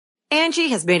Angie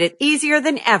has made it easier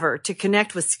than ever to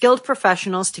connect with skilled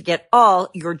professionals to get all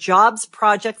your jobs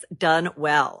projects done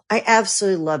well. I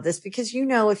absolutely love this because,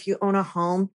 if you own a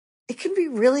home, it can be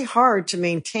really hard to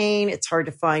maintain. It's hard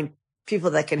to find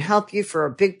people that can help you for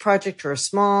a big project or a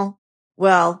small.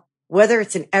 Well, whether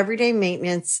it's in everyday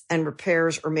maintenance and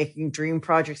repairs or making dream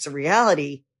projects a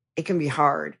reality, it can be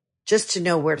hard just to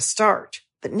know where to start.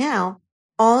 But now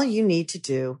all you need to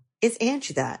do is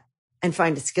Angie that and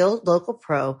find a skilled local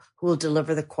pro who will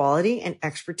deliver the quality and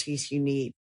expertise you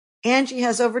need. Angie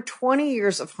has over 20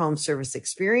 years of home service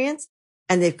experience,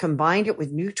 and they've combined it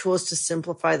with new tools to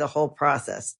simplify the whole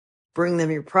process. Bring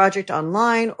them your project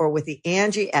online or with the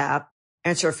Angie app,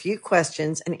 answer a few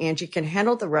questions, and Angie can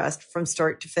handle the rest from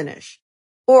start to finish.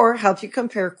 Or help you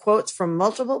compare quotes from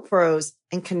multiple pros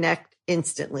and connect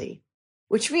instantly,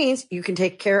 which means you can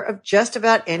take care of just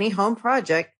about any home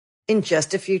project in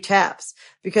just a few taps.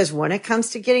 Because when it comes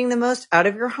to getting the most out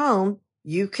of your home,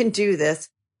 you can do this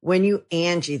when you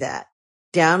Angie that.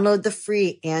 Download the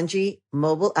free Angie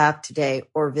mobile app today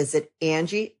or visit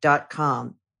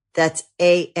Angie.com. That's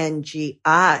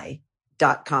ANGI.com.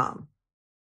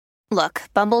 Look,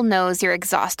 Bumble knows you're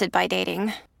exhausted by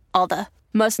dating. All the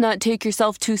must not take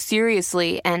yourself too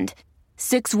seriously and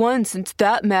 6'1" since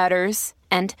that matters.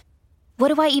 And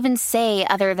what do I even say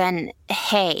other than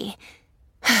hey?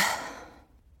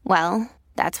 Well,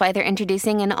 that's why they're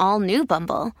introducing an all-new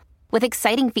Bumble with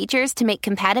exciting features to make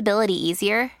compatibility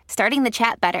easier, starting the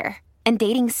chat better, and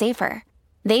dating safer.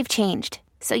 They've changed,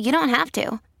 so you don't have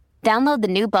to. Download the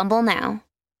new Bumble now.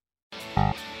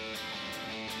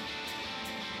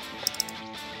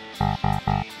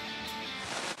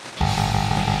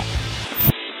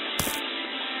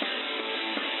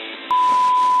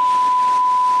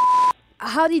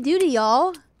 Howdy doody,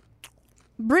 y'all.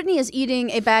 Brittany is eating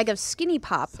a bag of Skinny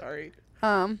Pop. Sorry.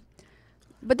 But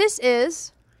this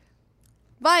is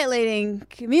violating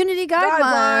community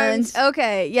guidelines.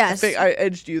 Okay, yes. I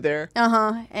edged you there.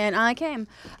 And I came.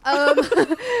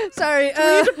 Sorry. Do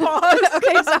we need to pause?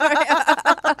 Okay, sorry.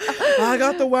 I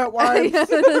got the wet wipes.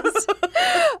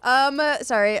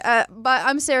 Sorry. But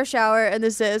I'm Sarah Shower, and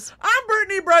this is... I'm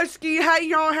Brittany Broski. Hey,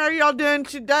 y'all. How y'all doing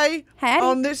today? Howdy.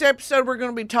 On this episode, we're going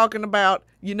to be talking about,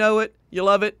 you know it, you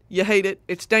love it, you hate it,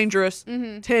 it's dangerous,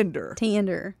 Tinder.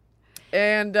 Tinder.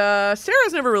 And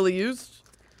Sarah's never really used...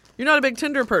 You're not a big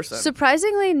Tinder person.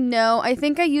 Surprisingly, no. I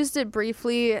think I used it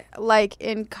briefly,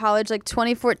 in college,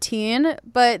 2014.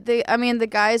 But the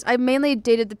guys, I mainly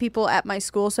dated the people at my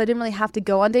school, so I didn't really have to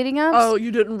go on dating apps. Oh,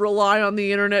 you didn't rely on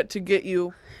the internet to get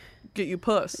you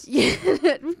puss.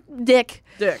 Dick.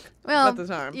 Well, at the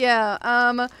time. Yeah.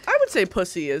 I would say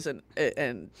pussy is a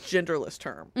genderless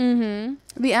term. Mm-hmm.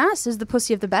 The ass is the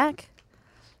pussy of the back.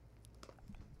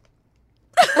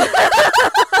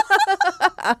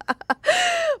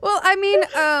 Well,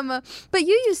 but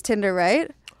you use Tinder,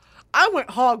 right? I went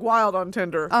hog wild on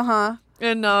Tinder.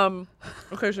 And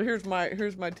okay, so here's my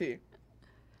tea.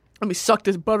 Let me suck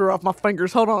this butter off my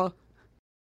fingers. Hold on.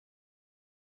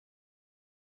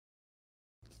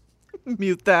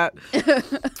 Mute that.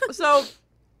 So,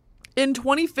 in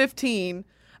 2015,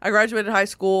 I graduated high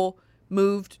school,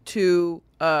 moved to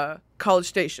College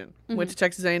Station, went to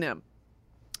Texas A&M.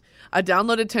 I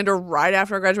downloaded Tinder right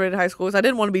after I graduated high school because I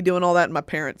didn't want to be doing all that in my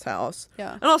parents' house.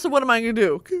 Yeah. And also, what am I going to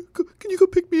do? Can you go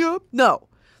pick me up? No.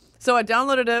 So I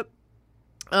downloaded it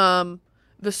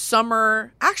the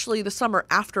summer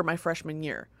after my freshman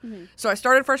year. Mm-hmm. So I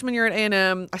started freshman year at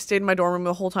A&M. I stayed in my dorm room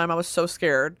the whole time. I was so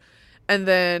scared. And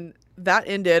then that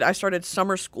ended. I started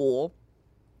summer school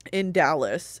in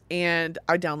Dallas, and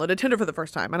I downloaded Tinder for the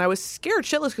first time. And I was scared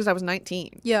shitless because I was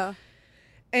 19. Yeah.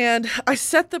 And I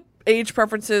set the age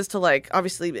preferences to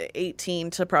obviously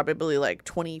 18 to probably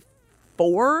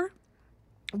 24,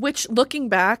 which looking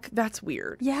back, that's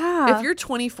weird. Yeah. If you're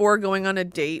 24 going on a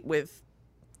date with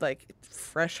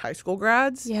fresh high school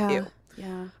grads, ew.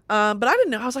 Yeah. But I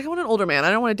didn't know. I was like, I want an older man.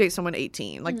 I don't want to date someone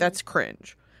 18. That's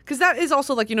cringe. Because that is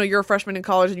also you're a freshman in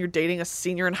college and you're dating a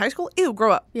senior in high school. Ew,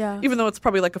 grow up. Yeah. Even though it's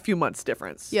probably a few months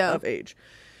difference of age.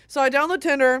 So I download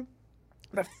Tinder.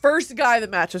 The first guy that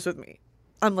matches with me,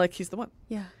 I'm like, he's the one.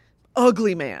 Yeah.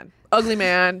 Ugly man.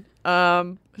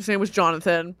 His name was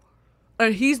Jonathan.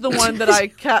 And he's the one that I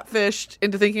catfished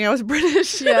into thinking I was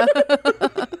British. Yeah.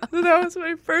 That was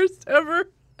my first ever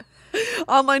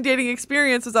online dating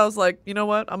experience. I was like, you know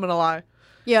what? I'm going to lie.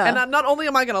 Yeah. And not only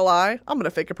am I going to lie, I'm going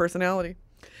to fake a personality.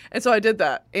 And so I did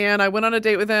that. And I went on a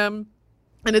date with him.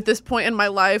 And at this point in my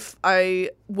life, I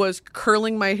was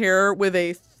curling my hair with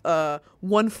a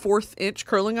 1/4 inch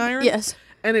curling iron. Yes.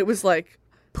 And it was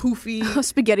poofy.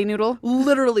 Spaghetti noodle.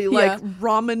 Literally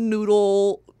ramen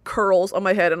noodle curls on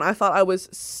my head, and I thought I was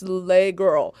slay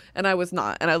girl, and I was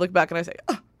not. And I look back and I say,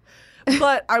 oh.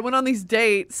 But I went on these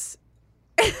dates,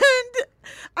 and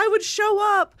I would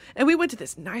show up, and we went to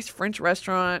this nice French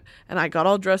restaurant, and I got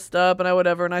all dressed up and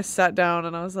and I sat down,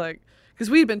 and I was like, because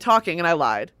we had been talking, and I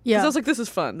lied. Yeah. Because I was like, this is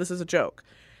fun. This is a joke.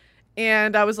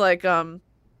 And I was like,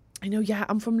 I know, yeah,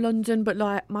 I'm from London, but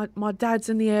like my dad's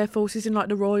in the Air Force, he's in like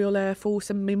the Royal Air Force,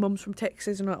 and my mum's from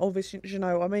Texas, and like, obviously, you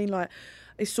know what I mean? Like,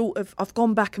 it's sort of, I've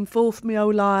gone back and forth my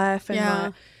whole life, and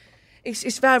like,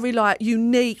 it's very like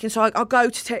unique, and so I go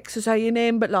to Texas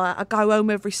A&M, but like I go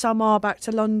home every summer back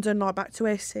to London, like back to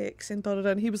Essex, and da da da.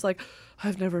 And he was like,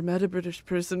 I've never met a British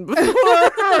person before, and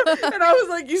I was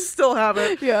like, you still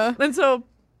haven't, Yeah. And so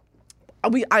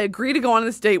I agree to go on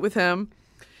this date with him.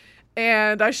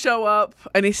 And I show up,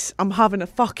 and I'm having a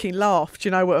fucking laugh. Do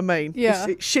you know what I mean? Yeah.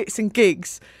 It's shits and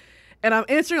gigs. And I'm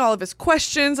answering all of his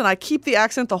questions, and I keep the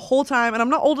accent the whole time. And I'm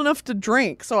not old enough to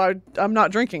drink, so I'm not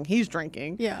drinking. He's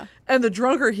drinking. Yeah. And the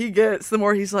drunker he gets, the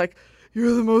more he's like,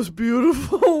 you're the most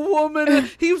beautiful woman.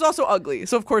 He was also ugly,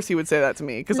 so of course he would say that to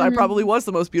me, because I probably was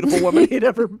the most beautiful woman he'd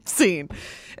ever seen.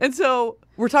 And so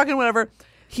we're talking whatever.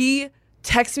 He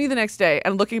texts me the next day,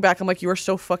 and looking back, I'm like, you are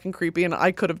so fucking creepy, and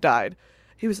I could have died.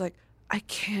 He was like, I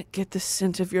can't get the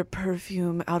scent of your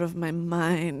perfume out of my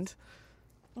mind.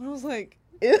 And I was like,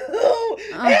 ew,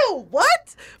 ew,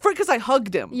 what? Because I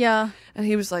hugged him. Yeah. And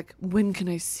he was like, when can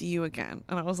I see you again?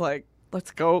 And I was like, let's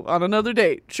go on another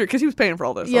date. Sure, because he was paying for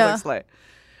all this. Yeah. I was like, slay.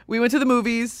 We went to the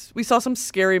movies. We saw some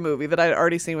scary movie that I had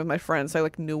already seen with my friends. So I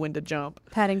like knew when to jump.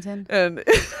 Paddington. And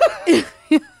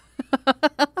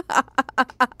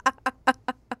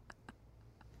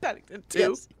Paddington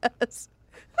 2. Yes.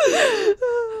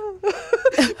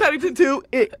 Paddington 2,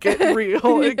 it gets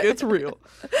real. It gets real.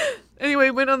 Anyway,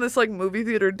 went on this like movie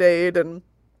theater date, and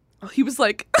he was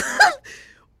like,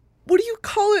 what do you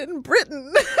call it in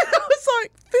Britain? I was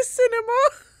like, the cinema.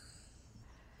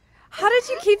 How did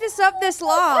you keep this up this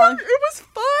long? It was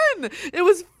fun. It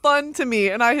was fun to me.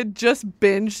 And I had just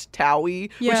binged Towie,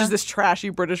 which Yeah. is this trashy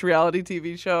British reality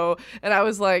TV show. And I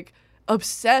was like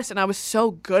obsessed, and I was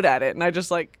so good at it. And I just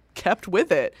like kept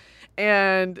with it.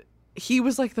 And he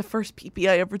was like the first pee-pee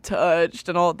I ever touched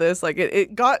and all this. Like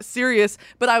it got serious,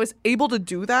 but I was able to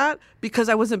do that because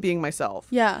I wasn't being myself.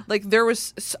 Yeah. Like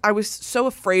I was so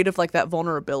afraid of like that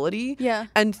vulnerability. Yeah.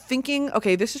 And thinking,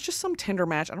 okay, this is just some Tinder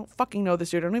match. I don't fucking know this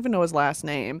dude. I don't even know his last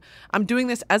name. I'm doing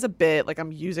this as a bit. Like,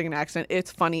 I'm using an accent.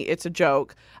 It's funny. It's a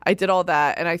joke. I did all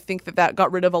that. And I think that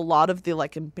got rid of a lot of the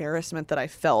like embarrassment that I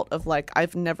felt of like,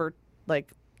 I've never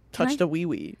like touched a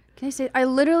wee-wee. Can I say, I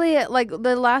literally, like,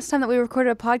 the last time that we recorded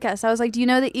a podcast, I was like, do you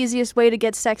know the easiest way to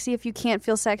get sexy if you can't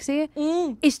feel sexy?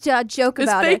 Is to joke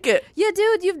about fake it. Yeah,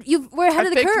 dude, we're ahead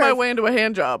of the curve. I faked my way into a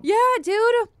hand job. Yeah, dude.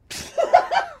 No,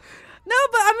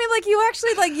 but I mean, like, you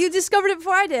actually, like, you discovered it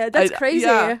before I did. That's crazy.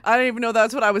 Yeah, I didn't even know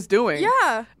that's what I was doing.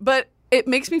 Yeah. But it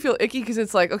makes me feel icky because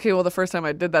it's like, okay, well, the first time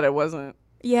I did that, I wasn't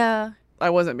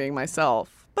being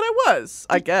myself. But I was,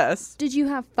 I guess. Did you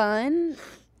have fun?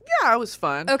 Yeah, it was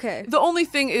fun. Okay. The only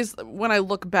thing is, when I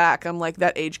look back, I'm like,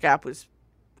 that age gap was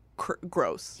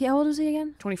gross. How old was he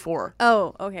again? 24.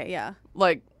 Oh, okay, yeah.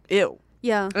 Like, ew.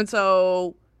 Yeah. And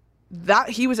so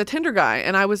he was a Tinder guy,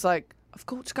 and I was like, I've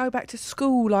got to go back to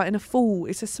school, like, in the fall.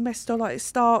 It's a semester, like, it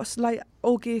starts late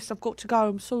August. I've got to go.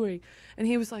 I'm sorry. And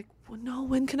he was like, well, no,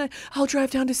 when can I'll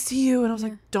drive down to see you. And I was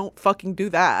like, don't fucking do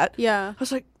that. Yeah. I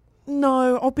was like,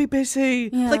 no, I'll be busy.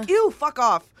 Yeah. Like, ew, fuck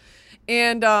off.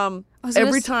 And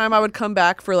every time I would come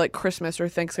back for like Christmas or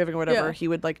Thanksgiving or whatever, he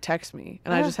would like text me,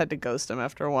 and I just had to ghost him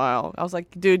after a while. I was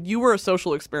like, dude, you were a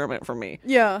social experiment for me.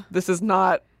 Yeah. This is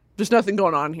not, there's nothing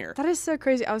going on here. That is so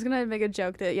crazy. I was going to make a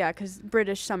joke that, yeah, because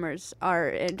British summers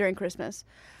are during Christmas.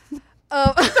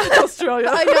 Australia.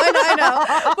 I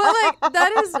know. But like,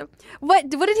 that is, what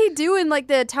did he do in like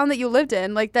the town that you lived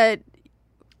in? Like that.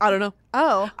 I don't know.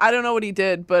 Oh. I don't know what he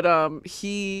did, but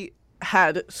he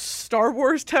had Star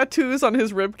Wars tattoos on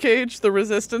his ribcage, the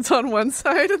Resistance on one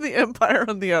side and the Empire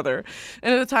on the other.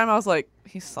 And at the time I was like,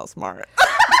 he's so smart.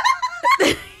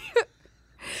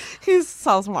 He's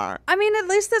so smart. I mean, at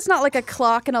least that's not like a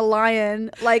clock and a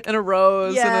lion, like And a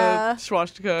rose Yeah. and a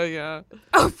swastika, yeah.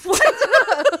 oh,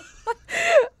 what?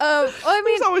 I mean,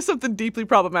 There's always something deeply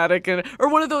problematic or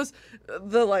one of those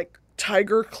the like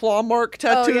tiger claw mark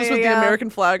tattoos with the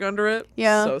American flag under it.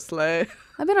 Yeah. So slay.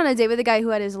 I've been on a date with a guy who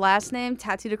had his last name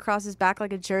tattooed across his back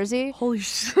like a jersey. Holy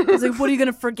shit. I was like, what are you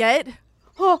going to forget?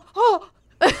 I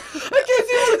can't see what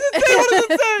does it say? What does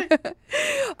it say?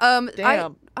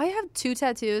 Damn. I have 2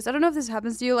 tattoos. I don't know if this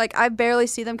happens to you. Like, I barely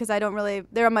see them because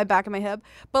they're on my back of my hip.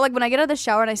 But like when I get out of the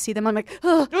shower and I see them, I'm like,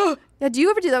 oh. Yeah, do you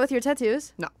ever do that with your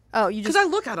tattoos? No. Oh, you just. Because I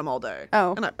look at them all day.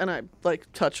 Oh. And I like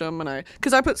touch them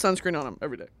because I put sunscreen on them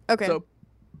every day. Okay. So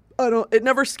it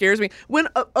never scares me. When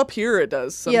up here it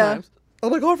does sometimes. Yeah.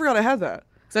 I'm like, oh, I forgot I had that.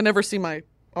 Because I never see my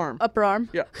arm. Upper arm?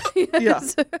 Yeah.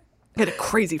 Yes. Yeah. I had a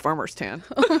crazy farmer's tan.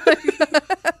 Oh my God.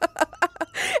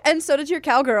 And so did your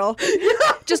cowgirl.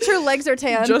 Just her legs are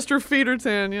tan. Just her feet are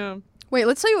tan, yeah. Wait,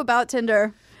 let's tell you about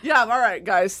Tinder. Yeah, all right,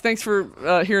 guys. Thanks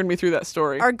for hearing me through that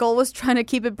story. Our goal was trying to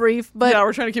keep it brief, but... Yeah,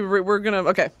 we're trying to keep it brief. We're going to...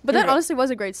 Okay. But that honestly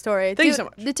was a great story. Thank you so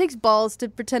much. It takes balls to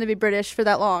pretend to be British for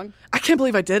that long. I can't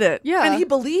believe I did it. Yeah. And he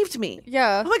believed me.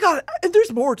 Yeah. Oh my God. And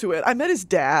there's more to it. I met his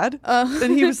dad,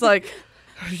 and he was like,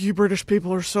 you British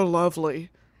people are so lovely.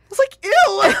 I was like,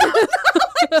 ew.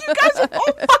 You guys are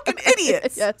all fucking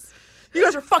idiots. Yes. You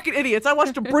guys are fucking idiots. I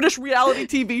watched a British reality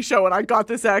TV show and I got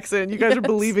this accent. You guys are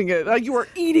believing it. You are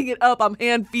eating it up. I'm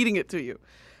hand feeding it to you.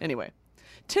 Anyway,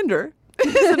 Tinder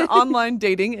is an online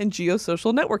dating and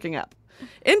geosocial networking app.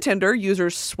 In Tinder,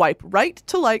 users swipe right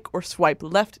to like or swipe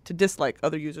left to dislike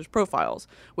other users' profiles,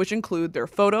 which include their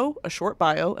photo, a short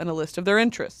bio, and a list of their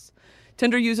interests.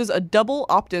 Tinder uses a double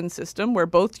opt-in system where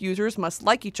both users must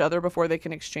like each other before they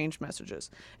can exchange messages.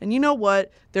 And you know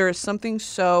what? There is something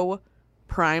so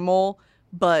primal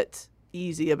but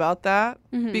easy about that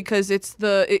because it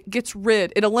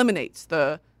eliminates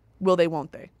the will they,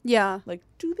 won't they. Yeah. Like,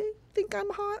 do they think I'm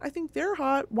hot? I think they're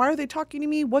hot. Why are they talking to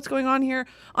me? What's going on here?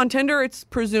 On Tinder, it's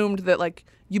presumed that like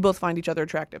you both find each other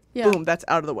attractive. Yeah. Boom, that's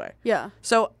out of the way. Yeah.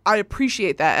 So I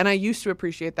appreciate that, and I used to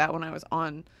appreciate that when I was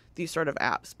on these sort of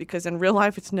apps because in real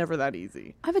life it's never that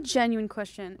easy. I have a genuine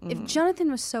question. If Jonathan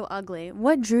was so ugly,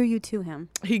 what drew you to him?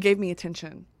 He gave me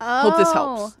attention. Oh. Hope this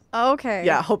helps. Okay.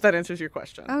 Yeah, hope that answers your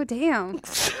question. Oh, damn.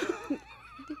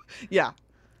 Yeah.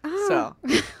 Oh. So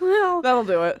Well. that'll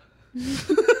do it.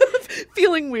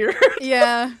 Feeling weird.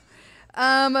 Yeah.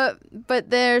 But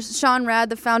there's Sean Rad,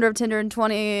 the founder of Tinder in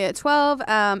 2012,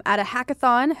 at a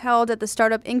hackathon held at the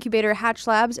startup incubator Hatch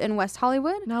Labs in West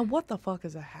Hollywood. Now, what the fuck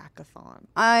is a hackathon?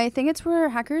 I think it's where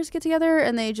hackers get together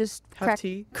and they just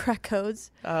crack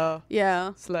codes. Oh.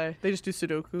 Yeah. Slay. They just do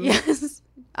Sudoku. Yes.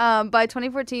 By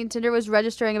 2014, Tinder was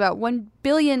registering about 1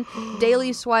 billion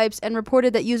daily swipes and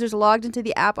reported that users logged into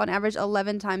the app on average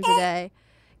 11 times a day.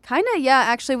 Kind of, yeah.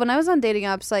 Actually, when I was on dating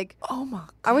apps, like, oh my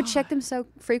God, I would check them so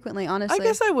frequently, honestly. I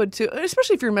guess I would too,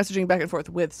 especially if you're messaging back and forth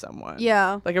with someone.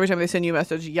 Yeah. Like every time they send you a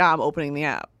message, yeah, I'm opening the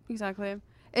app. Exactly.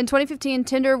 In 2015,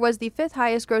 Tinder was the 5th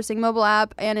highest grossing mobile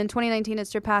app, and in 2019, it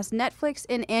surpassed Netflix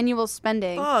in annual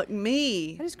spending. Fuck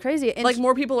me. That is crazy. And like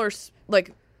more people are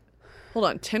like, hold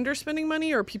on, Tinder spending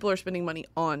money or people are spending money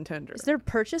on Tinder? Is there a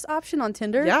purchase option on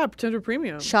Tinder? Yeah, Tinder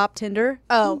Premium. Shop Tinder.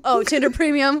 Oh, Tinder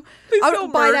Premium. I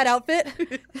would buy that outfit.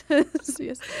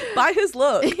 Yes. Buy his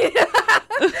look.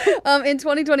 In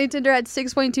 2020, Tinder had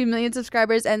 6.2 million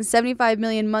subscribers and 75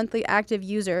 million monthly active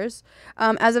users.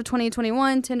 As of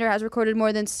 2021, Tinder has recorded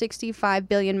more than 65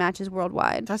 billion matches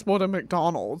worldwide. That's more than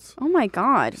McDonald's. Oh my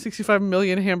God. 65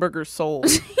 million hamburgers sold.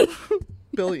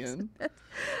 Billion.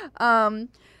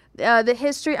 The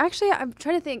history, actually, I'm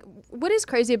trying to think, what is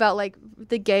crazy about like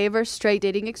the gay versus straight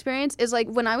dating experience is like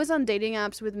when I was on dating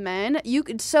apps with men,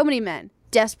 so many men,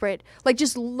 desperate, like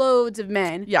just loads of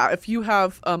men. Yeah, if you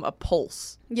have a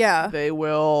pulse, yeah, they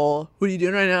will, what are you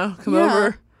doing right now? Come yeah.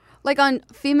 over. Like on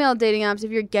female dating apps,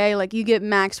 if you're gay, like you get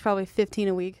max probably 15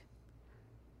 a week.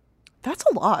 That's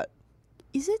a lot.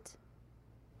 Is it?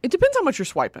 It depends how much you're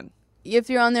swiping. If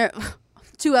you're on there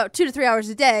 2 to 3 hours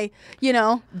a day, you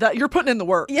know. That you're putting in the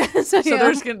work. Yes. So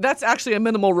that's actually a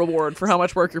minimal reward for how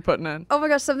much work you're putting in. Oh my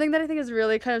gosh, something that I think is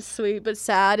really kind of sweet but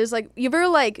sad is like, you ever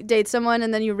like date someone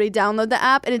and then you re-download the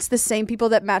app and it's the same people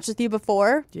that matched with you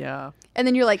before? Yeah. And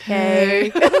then you're like,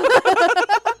 hey.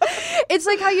 It's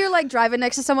like how you're like driving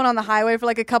next to someone on the highway for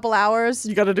like a couple hours.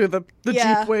 You got to do the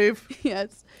Jeep wave.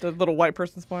 Yes. The little white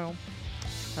person smile.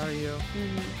 How are you?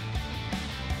 Mm-hmm.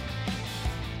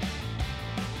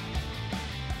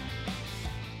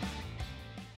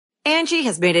 Angie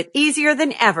has made it easier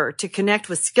than ever to connect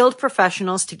with skilled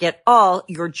professionals to get all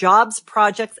your jobs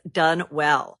projects done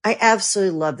well. I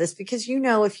absolutely love this because, you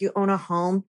know, if you own a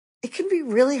home, it can be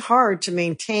really hard to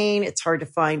maintain. It's hard to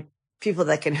find people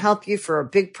that can help you for a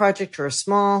big project or a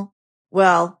small.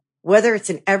 Well, whether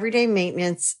it's in everyday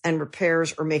maintenance and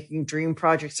repairs or making dream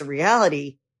projects a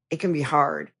reality, it can be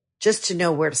hard just to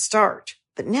know where to start.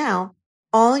 But now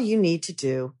all you need to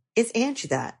do is Angie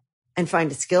that and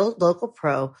find a skilled local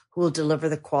pro who will deliver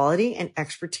the quality and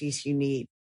expertise you need.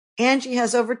 Angie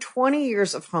has over 20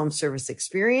 years of home service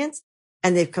experience,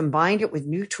 And they've combined it with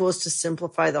new tools to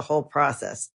simplify the whole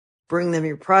process. Bring them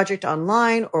your project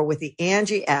online or with the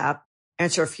Angie app,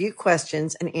 answer a few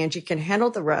questions, and Angie can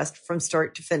handle the rest from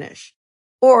start to finish.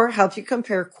 Or help you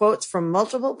compare quotes from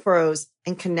multiple pros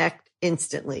and connect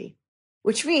instantly.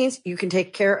 Which means you can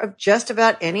take care of just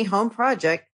about any home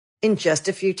project in just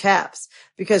a few taps.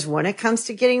 Because when it comes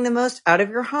to getting the most out of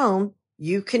your home,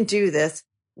 you can do this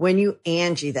when you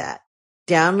Angie that.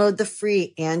 Download the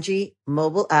free Angie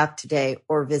mobile app today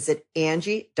or visit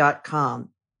Angie.com.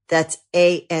 That's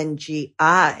ANGI.com.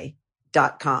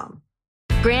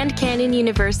 Grand Canyon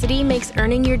University makes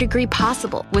earning your degree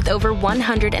possible with over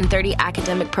 130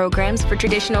 academic programs for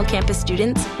traditional campus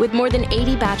students with more than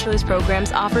 80 bachelor's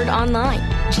programs offered online.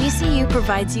 GCU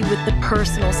provides you with the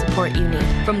personal support you need,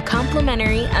 from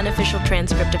complimentary unofficial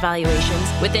transcript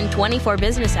evaluations within 24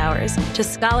 business hours to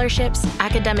scholarships,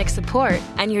 academic support,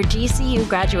 and your GCU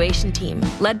graduation team,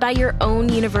 led by your own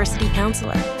university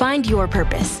counselor. Find your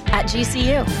purpose at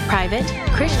GCU. Private,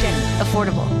 Christian,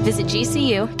 affordable. Visit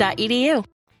gcu.edu.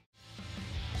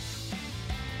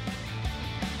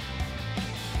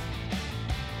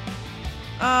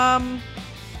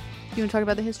 You want to talk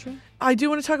about the history? I do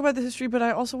want to talk about the history, but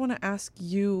I also want to ask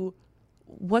you,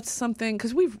 what's something,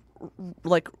 because we've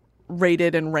like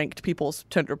rated and ranked people's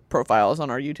Tinder profiles on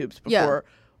our YouTubes before.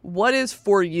 Yeah. What is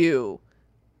for you?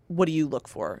 What do you look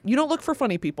for? You don't look for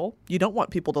funny people. You don't want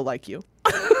people to like you.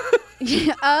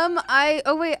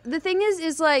 The thing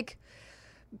is like,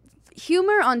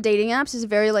 humor on dating apps is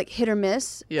very like hit or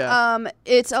miss. Yeah.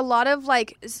 It's a lot of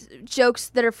like jokes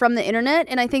that are from the internet,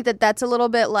 and I think that that's a little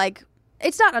bit like,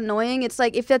 it's not annoying. It's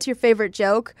like if that's your favorite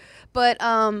joke, but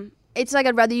it's like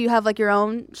I'd rather you have like your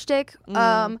own shtick.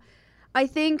 I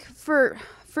think for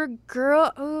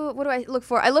girl, what do I look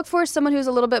for? I look for someone who's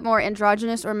a little bit more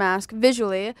androgynous or masked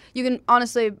visually. You can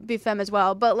honestly be femme as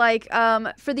well, but like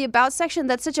for the about section,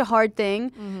 that's such a hard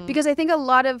thing because I think a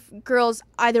lot of girls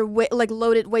either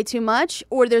load it way too much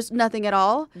or there's nothing at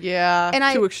all. Yeah, and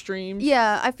too extreme.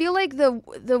 Yeah, I feel like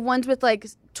the ones with like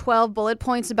 12 bullet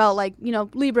points about like, you know,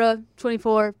 Libra,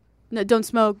 24, no, don't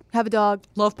smoke, have a dog,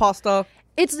 love pasta.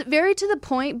 It's very to the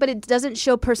point, but it doesn't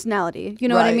show personality. You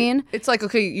know what I mean? It's like,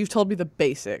 okay, you've told me the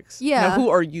basics. Yeah. Now, who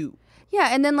are you? Yeah,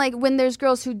 and then like when there's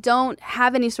girls who don't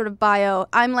have any sort of bio,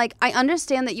 I'm like, I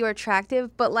understand that you're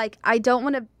attractive, but like I don't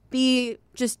want to be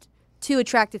just two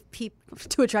attractive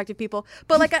people.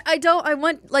 But like I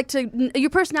want like to, your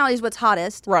personality is what's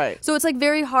hottest. Right. So it's like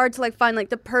very hard to like find like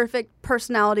the perfect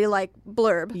personality like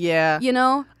blurb. Yeah. You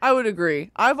know? I would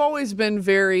agree. I've always been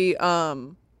very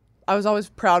I was always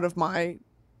proud of my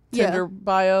Tinder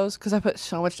bios because I put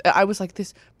so much. I was like,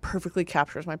 this perfectly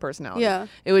captures my personality. Yeah.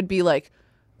 It would be like,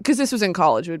 because this was in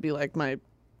college, it would be like my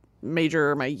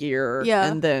major, my year,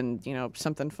 and then, you know,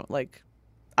 something like,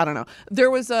 I don't know. There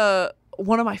was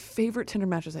one of my favorite Tinder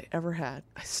matches I ever had.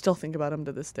 I still think about him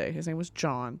to this day. His name was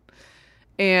John.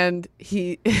 And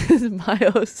his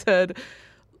bio said,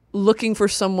 looking for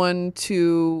someone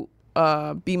to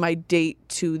be my date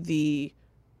to the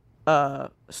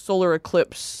solar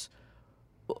eclipse.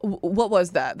 What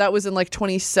was that? That was in like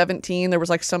 2017. There was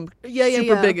like some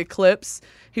super big eclipse.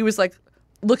 He was like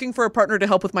looking for a partner to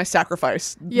help with my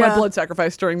sacrifice, my blood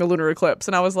sacrifice during the lunar eclipse.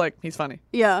 And I was like, he's funny.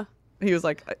 Yeah. He was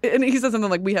like, and he said something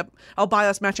like, I'll buy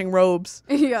us matching robes.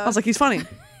 Yeah. I was like, he's funny.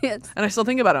 Yes. And I still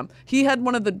think about him. He had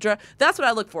one of the that's what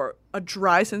I look for, a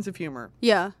dry sense of humor.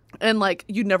 Yeah. And like,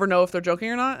 you never know if they're joking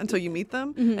or not until you meet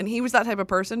them. Mm-hmm. And he was that type of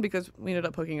person because we ended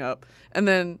up hooking up. And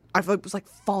then I was like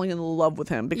falling in love with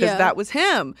him because that was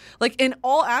him. Like in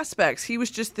all aspects, he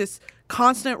was just this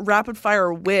constant rapid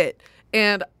fire wit.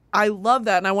 And I love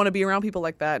that, and I want to be around people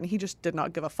like that. And he just did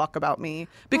not give a fuck about me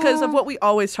because of what we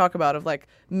always talk about of like,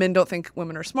 men don't think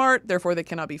women are smart, therefore they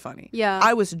cannot be funny. Yeah.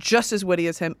 I was just as witty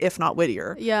as him, if not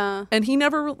wittier. Yeah. And he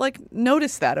never like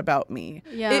noticed that about me.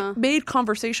 Yeah. It made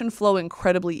conversation flow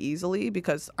incredibly easily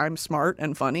because I'm smart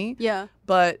and funny. Yeah.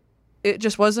 But it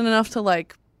just wasn't enough to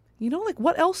like, you know, like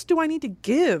what else do I need to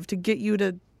give to get you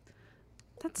to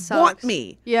want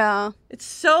me? Yeah. It's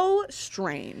so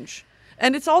strange.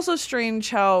 And it's also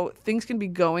strange how things can be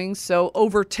going so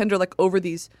over Tinder, like over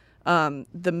these, the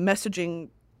messaging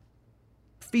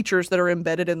features that are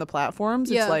embedded in the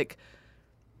platforms. Yeah. It's like,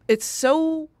 it's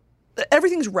so,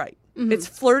 everything's right. Mm-hmm. It's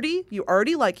flirty. You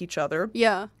already like each other.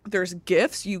 Yeah. There's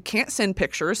gifts. You can't send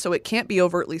pictures, so it can't be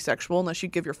overtly sexual unless you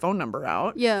give your phone number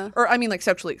out. Yeah. Or, I mean, like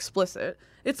sexually explicit.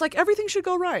 It's like everything should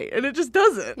go right, and it just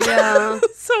doesn't. Yeah.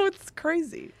 So it's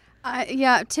crazy.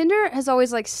 Yeah, Tinder has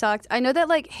always like sucked. I know that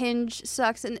like Hinge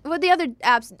sucks, and the other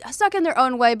apps suck in their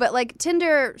own way, but like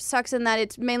Tinder sucks in that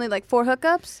it's mainly like for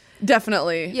hookups.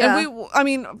 Definitely. Yeah.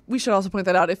 And we should also point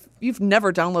that out. If you've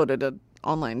never downloaded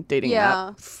online dating Yeah.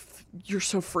 app. You're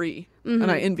so free, and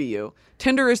I envy you.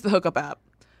 Tinder is the hookup app.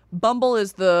 Bumble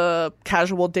is the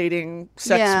casual dating,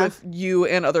 sex with you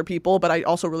and other people, but I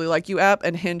also really like you app.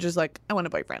 And Hinge is like, I want a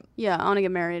boyfriend. Yeah, I want to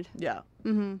get married. Yeah.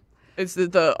 Mm-hmm. It's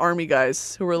the army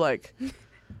guys who were like,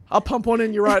 I'll pump one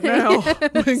in you right now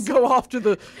and go off to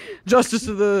the justice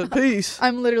of the peace.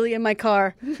 I'm literally in my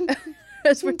car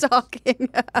as we're talking.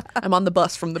 I'm on the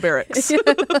bus from the barracks.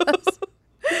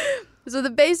 So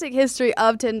the basic history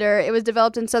of Tinder, it was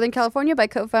developed in Southern California by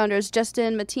co-founders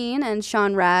Justin Mateen and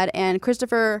Sean Rad and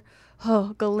Christopher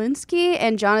Galinsky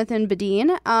and Jonathan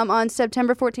Badeen. On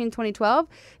September 14, 2012,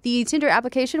 the Tinder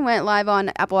application went live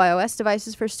on Apple iOS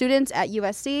devices for students at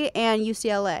USC and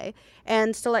UCLA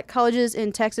and select colleges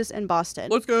in Texas and Boston.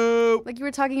 Let's go. Like you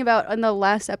were talking about in the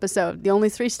last episode, the only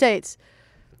 3 states.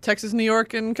 Texas, New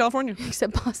York, and California.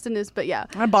 Except Boston is, but yeah.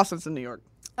 Boston's in New York.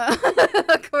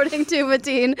 According to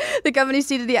Mateen, the company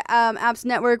seeded the app's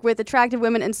network with attractive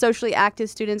women and socially active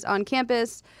students on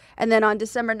campus. And then on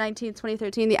December 19th,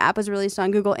 2013, the app was released on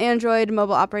Google Android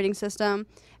mobile operating system.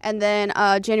 And then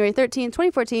January 13th,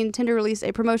 2014, Tinder released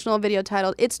a promotional video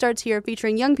titled It Starts Here,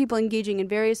 featuring young people engaging in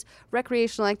various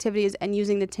recreational activities and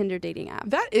using the Tinder dating app.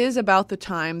 That is about the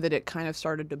time that it kind of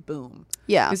started to boom.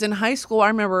 Yeah. Because in high school, I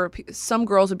remember some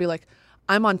girls would be like,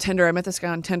 I'm on Tinder. I met this guy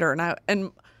on Tinder.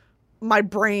 And my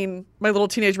brain, my little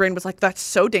teenage brain was like, that's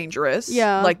so dangerous.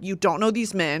 Yeah. Like, you don't know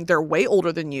these men. They're way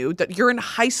older than you. That you're in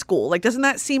high school. Like, doesn't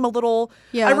that seem a little...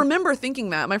 Yeah. I remember thinking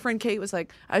that. My friend Kate was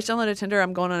like, I just downloaded Tinder.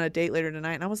 I'm going on a date later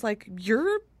tonight. And I was like,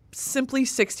 you're simply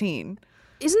 16.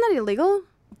 Isn't that illegal?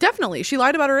 Definitely. She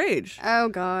lied about her age. Oh,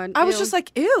 God. I was Ew. just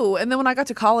like, ew. And then when I got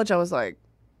to college, I was like,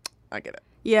 I get it.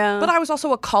 Yeah. But I was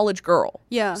also a college girl.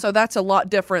 Yeah. So that's a lot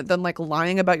different than like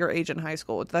lying about your age in high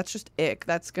school. That's just ick.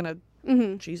 That's going to...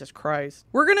 Jesus Christ.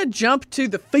 We're going to jump to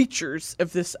the features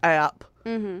of this app.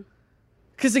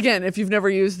 Because again, if you've never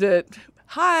used it,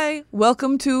 hi,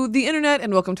 welcome to the internet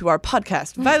and welcome to our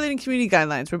podcast, Violating Community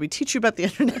Guidelines, where we teach you about the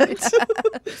internet.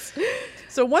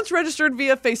 So once registered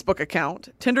via Facebook account,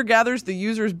 Tinder gathers the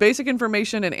user's basic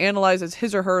information and analyzes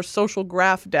his or her social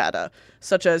graph data,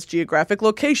 such as geographic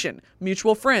location,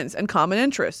 mutual friends, and common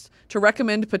interests, to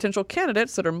recommend potential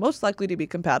candidates that are most likely to be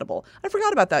compatible. I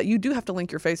forgot about that. You do have to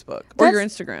link your Facebook or your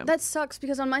Instagram. That sucks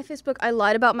because on my Facebook, I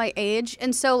lied about my age.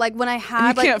 And so, like, when I you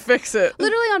had, can't fix it.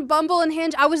 literally on Bumble and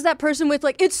Hinge, I was that person with,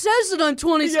 like, it says that I'm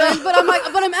 27, but I'm like,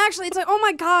 but I'm actually, it's like, oh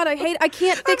my God, I can't fix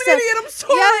I'm an it. idiot, I'm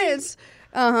sorry. Yes.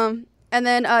 And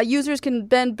then users can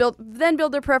then build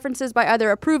their preferences by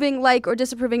either approving, like, or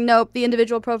disapproving nope the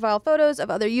individual profile photos of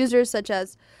other users, such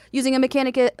as using a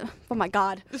oh my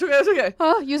God. It's okay, it's okay.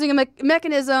 Using a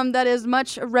mechanism that is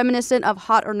much reminiscent of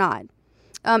hot or not.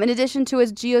 In addition to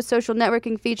its geosocial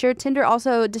networking feature, Tinder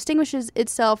also distinguishes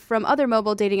itself from other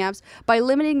mobile dating apps by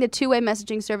limiting the two-way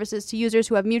messaging services to users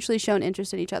who have mutually shown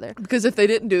interest in each other. Because if they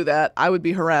didn't do that, I would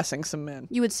be harassing some men.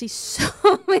 You would see so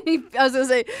many... I was going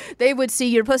to say, they would see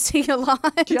your pussy a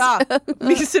lot. Yeah.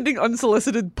 Me sending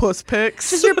unsolicited puss pics.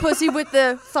 Just your pussy with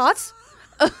the thoughts?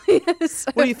 Yes.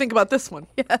 What do you think about this one?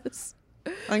 Yes.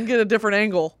 I can get a different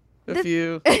angle if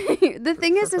you... The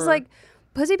thing is prefer. like,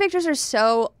 pussy pictures are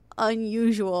so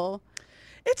unusual.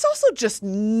 It's also just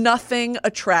nothing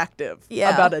attractive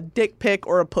about a dick pic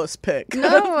or a puss pic.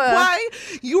 No. Why?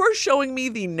 You are showing me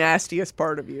the nastiest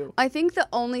part of you. I think the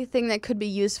only thing that could be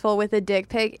useful with a dick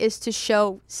pic is to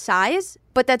show size,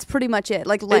 but that's pretty much it.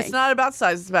 Like length. It's not about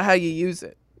size. It's about how you use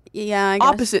it. Yeah, I guess.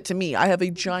 Opposite to me, I have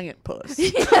a giant puss.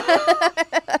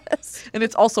 And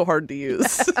it's also hard to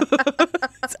use.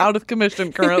 It's out of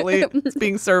commission currently. It's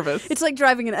being serviced. It's like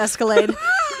driving an Escalade.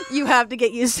 You have to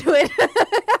get used to it.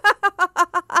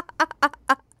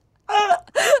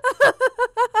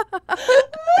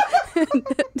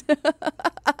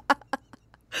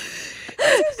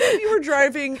 If you were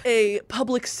driving a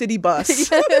public city bus.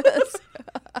 Yes.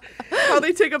 How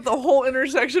they take up the whole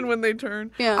intersection when they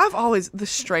turn. Yeah. I've always, the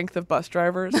strength of bus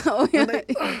drivers. Oh, yeah.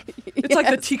 It's like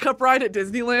the teacup ride at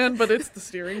Disneyland, but it's the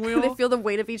steering wheel. They feel the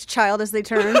weight of each child as they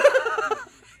turn.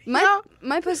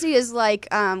 My pussy is like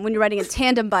when you're riding a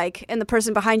tandem bike and the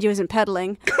person behind you isn't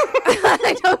pedaling.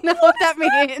 I don't know what that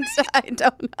means. I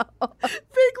don't know.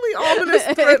 Vaguely ominous,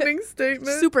 threatening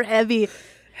statement. Super heavy.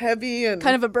 Heavy and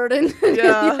Kind of a burden.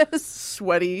 yeah, Yes.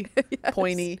 sweaty,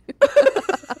 pointy.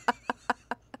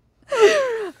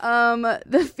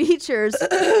 The features.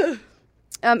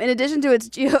 In addition to its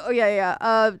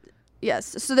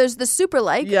yes. So there's the super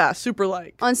like. Yeah, super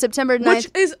like. On September 9th. Which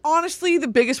is honestly the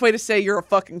biggest way to say you're a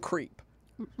fucking creep.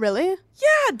 Really?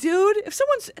 Yeah, dude.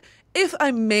 If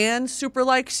a man super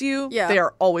likes you, Yeah. they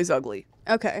are always ugly.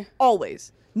 Okay.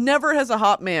 Always. Never has a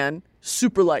hot man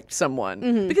super liked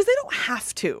someone because they don't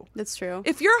have to. That's true.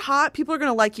 If you're hot, people are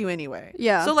going to like you anyway.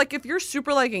 Yeah. So like if you're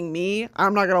super liking me,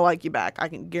 I'm not going to like you back. I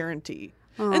can guarantee.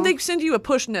 And they send you a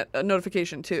push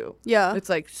notification too. Yeah. It's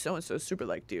like so-and-so super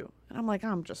liked you. And I'm like,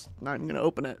 I'm just not even going to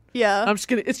open it. Yeah.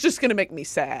 It's just going to make me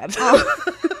sad.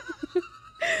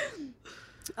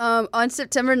 On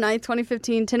September 9th,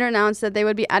 2015, Tinder announced that they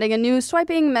would be adding a new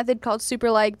swiping method called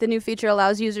Super Like. The new feature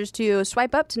allows users to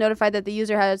swipe up to notify that the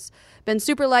user has been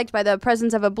super liked by the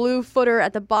presence of a blue footer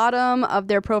at the bottom of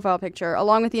their profile picture.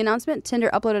 Along with the announcement, Tinder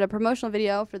uploaded a promotional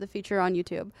video for the feature on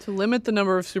YouTube. To limit the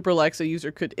number of super likes a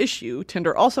user could issue,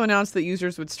 Tinder also announced that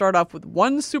users would start off with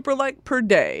 1 super like per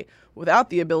day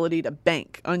without the ability to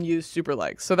bank unused super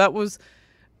likes. So that was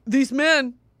these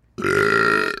men.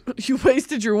 You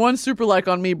wasted your 1 super like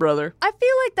on me, brother. I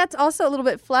feel like that's also a little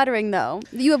bit flattering, though.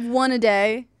 You have 1 a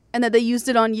day, and that they used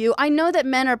it on you. I know that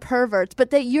men are perverts,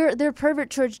 but that they're pervert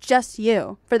towards just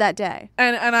you for that day.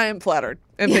 And I am flattered.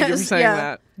 And thank you for saying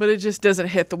that. But it just doesn't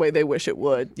hit the way they wish it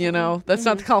would, you know? That's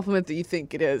not the compliment that you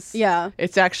think it is. Yeah.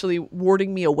 It's actually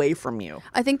warding me away from you.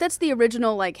 I think that's the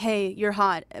original, like, hey, you're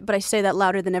hot, but I say that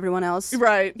louder than everyone else.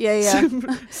 Right. Yeah.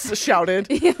 Shouted.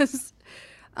 Yes.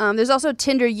 There's also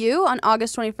Tinder U. On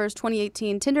August 21st,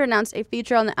 2018, Tinder announced a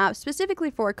feature on the app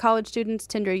specifically for college students,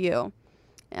 Tinder U.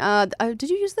 Did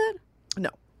you use that? No.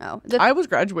 Oh. I was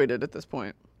graduated at this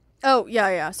point. Oh,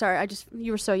 yeah. Sorry,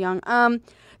 you were so young.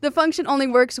 The function only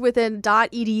works with an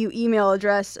 .edu email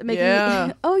address. Oh,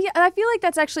 yeah. I feel like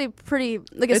that's actually pretty,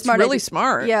 like, It's really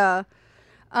smart. Yeah.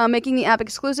 Making the app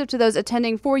exclusive to those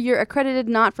attending 4-year accredited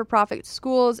not-for-profit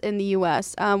schools in the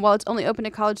U.S. While it's only open to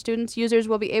college students, users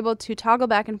will be able to toggle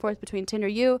back and forth between Tinder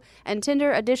U and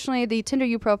Tinder. Additionally, the Tinder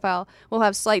U profile will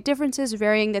have slight differences,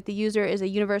 varying that the user is a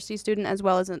university student as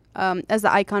well as the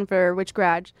icon for which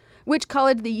college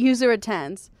the user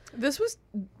attends.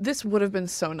 This would have been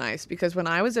so nice because when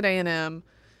I was at A&M,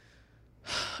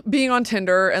 being on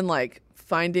Tinder and like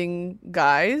finding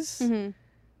guys.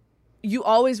 You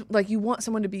always, like, you want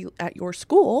someone to be at your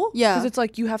school. Yeah. Because it's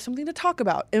like you have something to talk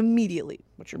about immediately.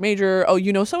 What's your major? Oh,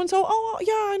 you know so-and-so? Oh,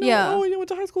 yeah, I know. Yeah. Oh, you went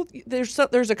to high school. There's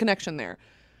a connection there.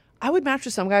 I would match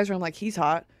with some guys where I'm like, he's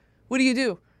hot. What do you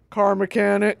do? Car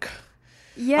mechanic.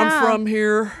 Yeah. I'm from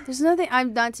here. There's nothing,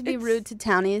 I'm not to be rude to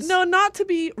townies. No, not to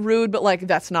be rude, but like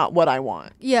that's not what I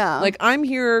want. Yeah. Like I'm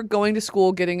here going to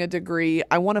school, getting a degree.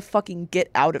 I want to fucking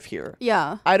get out of here.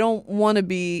 Yeah. I don't want to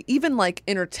be even like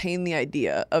entertain the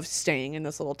idea of staying in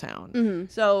this little town.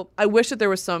 So I wish that there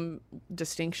was some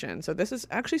distinction. So this is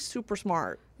actually super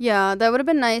smart. Yeah, that would have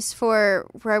been nice for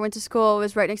where I went to school. It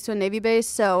was right next to a Navy base.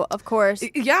 So, of course,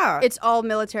 Yeah. it's all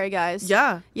military guys.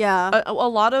 Yeah. Yeah. A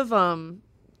lot of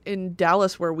in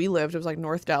Dallas where we lived, it was like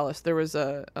North Dallas, there was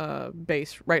a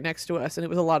base right next to us, and it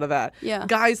was a lot of that. Yeah.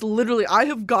 Guys, literally, I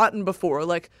have gotten before,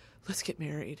 like, let's get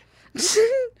married.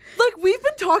 Like, we've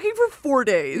been talking for 4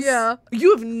 days. Yeah.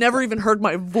 You have never even heard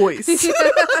my voice. Don't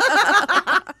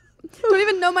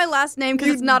even know my last name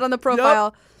because it's not on the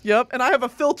profile. Yep, and I have a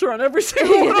filter on every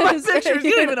single one of my pictures.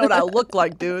 You don't even know what I look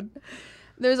like, dude.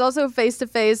 There's also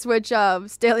face-to-face, which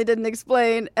Staley didn't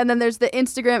explain. And then there's the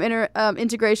Instagram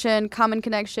integration, common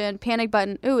connection, panic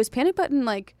button. Ooh, is panic button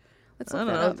like... Let's I look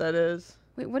don't know that what up. that is.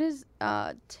 Wait, what is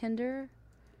Tinder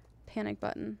panic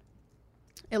button?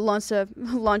 It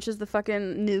launches the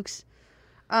fucking nukes.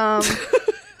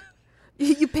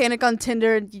 You panic on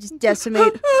Tinder and you just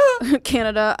decimate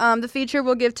Canada. The feature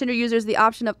will give Tinder users the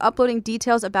option of uploading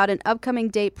details about an upcoming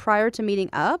date prior to meeting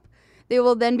up. They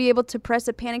will then be able to press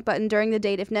a panic button during the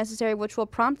date if necessary, which will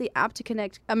prompt the app to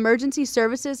connect emergency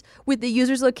services with the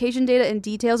user's location data and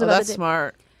details about That's the date.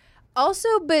 smart. Also,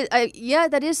 but yeah,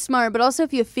 that is smart. But also,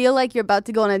 if you feel like you're about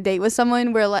to go on a date with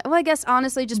someone, we're like, well, I guess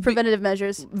honestly, just preventative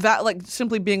measures. That, like,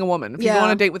 simply being a woman. If you Yeah. go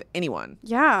on a date with anyone.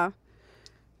 Yeah.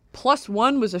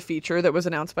 +1 was a feature that was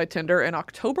announced by Tinder in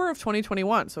October of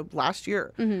 2021, so last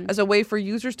year, as a way for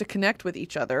users to connect with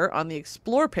each other on the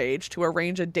Explore page to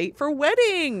arrange a date for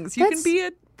weddings. You can be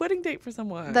a wedding date for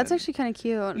someone. That's actually kind of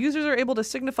cute. Users are able to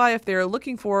signify if they're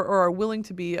looking for or are willing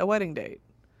to be a wedding date.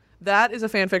 That is a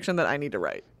fan fiction that I need to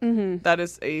write. That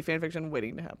is a fan fiction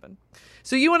waiting to happen.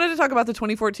 So you wanted to talk about the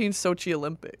 2014 Sochi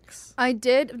Olympics. I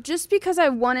did, just because I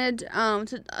wanted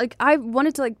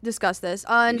to discuss this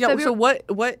on February. So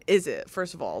what is it,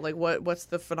 first of all? Like what's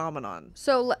the phenomenon?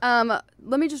 So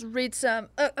let me just read some.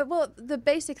 Well, the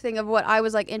basic thing of what I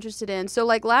was like interested in. So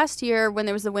like last year when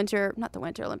there was the Winter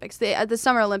Olympics, the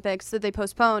Summer Olympics that they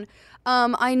postponed.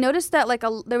 I noticed that like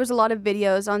there was a lot of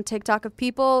videos on TikTok of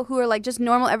people who are like just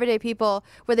normal everyday people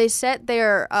where they set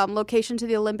their location to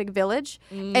the Olympic Village,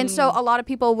 and so a lot of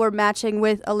people were matching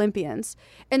with Olympians.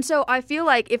 And so I feel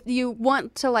like if you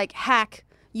want to like hack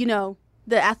you know,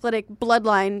 the athletic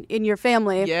bloodline in your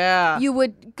family, Yeah. you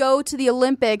would go to the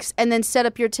Olympics and then set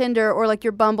up your Tinder or like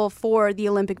your Bumble for the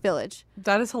Olympic Village.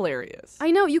 That is hilarious.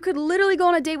 I know. You could literally go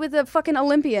on a date with a fucking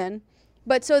Olympian.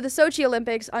 But so the Sochi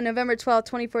Olympics on November 12th,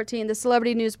 2014, the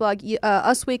celebrity news blog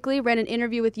Us Weekly ran an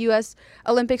interview with U.S.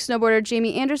 Olympic snowboarder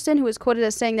Jamie Anderson, who was quoted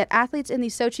as saying that athletes in the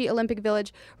Sochi Olympic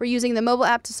Village were using the mobile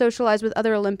app to socialize with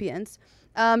other Olympians.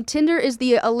 Tinder is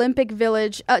the Olympic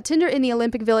Village. Tinder in the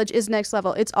Olympic Village is next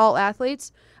level. It's all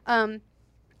athletes.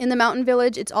 In the Mountain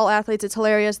Village, it's all athletes. It's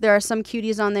hilarious. There are some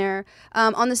cuties on there.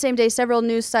 On the same day, several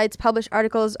news sites published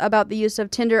articles about the use of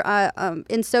Tinder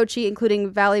in Sochi, including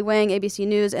Valley Wang, ABC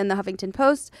News, and the Huffington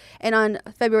Post. And on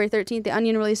February 13th, The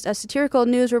Onion released a satirical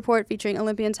news report featuring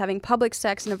Olympians having public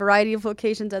sex in a variety of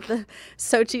locations at the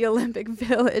Sochi Olympic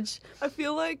Village. I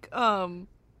feel like, have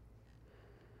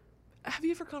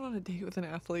you ever gone on a date with an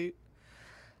athlete?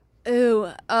 Ooh,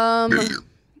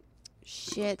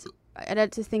 shit. I'd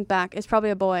have to think back. It's probably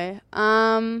a boy.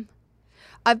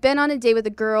 I've been on a date with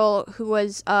a girl who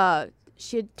was,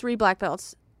 she had 3 black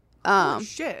belts. Oh,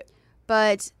 shit.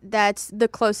 But that's the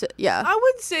closest, yeah. I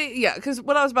would say, yeah, because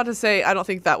what I was about to say, I don't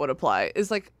think that would apply,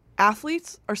 is like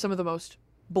athletes are some of the most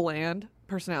bland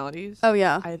personalities Oh,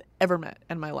 yeah. I've ever met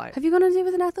in my life. Have you gone on a date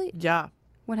with an athlete? Yeah.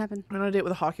 What happened? I went on a date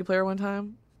with a hockey player one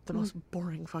time. The most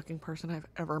boring fucking person I've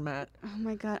ever met. Oh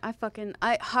my god, I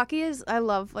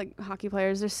love like hockey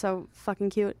players. They're so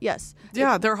fucking cute. Yes.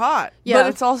 Yeah, they're hot. Yeah. But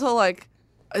it's also like,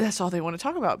 that's all they want to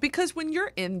talk about. Because when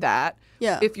you're in that,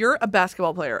 Yeah. if you're a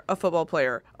basketball player, a football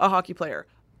player, a hockey player,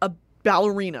 a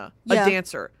ballerina, Yeah. a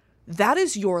dancer, that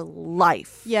is your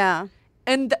life. Yeah.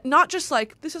 And not just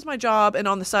like, this is my job and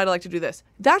on the side I like to do this.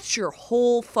 That's your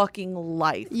whole fucking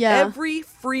life. Yeah. Every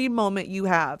free moment you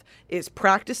have is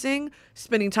practicing,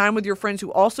 spending time with your friends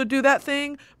who also do that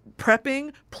thing,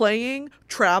 prepping, playing,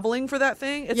 traveling for that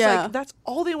thing. It's Yeah. like, that's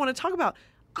all they want to talk about.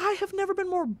 I have never been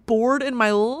more bored in my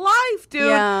life, dude.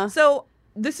 Yeah. So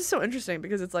this is so interesting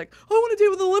because it's like, oh, I want to date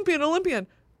with an Olympian.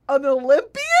 An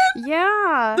Olympian?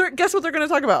 Yeah. Guess what they're going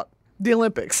to talk about? The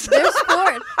Olympics. Their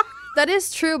sport. That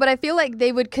is true, but I feel like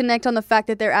they would connect on the fact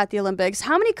that they're at the Olympics.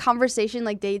 How many conversation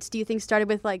like dates do you think started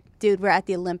with like, dude, we're at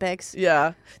the Olympics?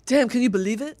 Yeah. Damn, can you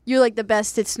believe it? You're like the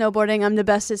best at snowboarding. I'm the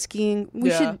best at skiing.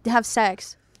 We Yeah. should have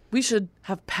sex. We should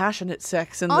have passionate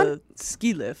sex in the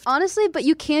ski lift. Honestly, but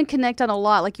you can connect on a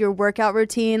lot, like your workout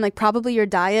routine, like probably your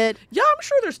diet. Yeah, I'm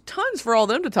sure there's tons for all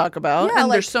them to talk about. Yeah, and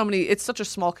like- there's so many, it's such a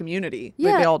small community. Yeah.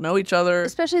 Like, they all know each other.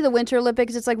 Especially the Winter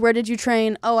Olympics. It's like, where did you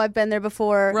train? Oh, I've been there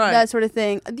before. Right. That sort of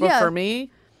thing. But Yeah. for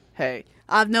me, hey,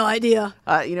 I have no idea.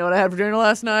 you know what I had for dinner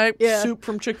last night? Yeah. Soup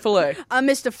from Chick-fil-A. I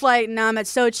missed a flight and now I'm at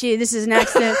Sochi. This is an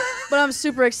accident. But I'm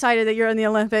super excited that you're in the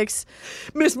Olympics.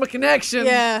 Missed my connection.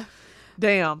 Yeah.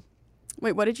 Damn.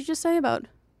 Wait, what did you just say about?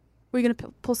 Were you going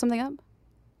to pull something up?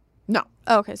 No.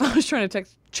 Oh, okay. I Sorry. was trying to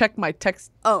check my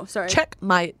text Sorry.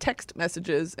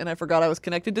 messages, and I forgot I was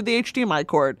connected to the HDMI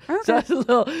cord. Okay. So that's a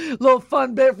little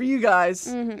fun bit for you guys.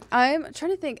 I'm trying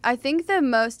to think. I think the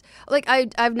most like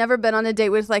I've never been on a date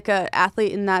with like a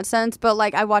athlete in that sense, but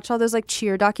like I watch all those like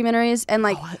cheer documentaries and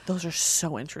like Oh, those are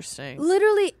so interesting.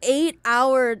 literally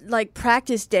 8-hour like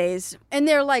practice days, and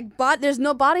they're like there's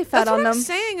no body fat That's on what them. I'm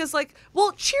saying is like,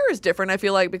 well, cheer is different, I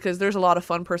feel like, because there's a lot of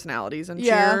fun personalities in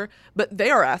Yeah. cheer, but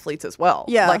they are athletes as well.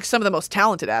 Yeah. Like some of the most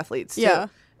talented athletes, too. Yeah.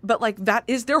 But like that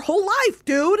is their whole life,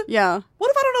 dude. Yeah.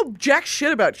 What if I don't know jack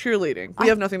shit about cheerleading? We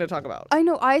have nothing to talk about. I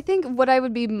know. I think what I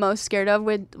would be most scared of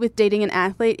with dating an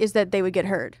athlete is that they would get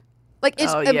hurt. Like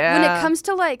it's Oh, when yeah. it comes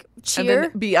to like And cheer.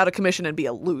 then be out of commission and be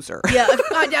a loser. Yeah,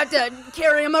 I'd have to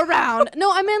carry him around.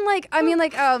 No, I mean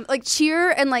like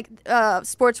cheer and like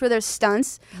sports where there's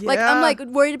stunts. Like I'm Yeah. like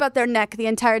worried about their neck the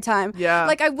entire time. Yeah.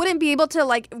 Like I wouldn't be able to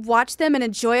like watch them and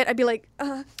enjoy it. I'd be like,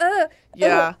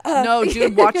 Yeah. No,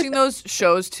 dude, watching those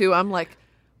shows too, I'm like,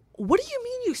 what do you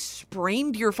mean you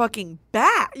sprained your fucking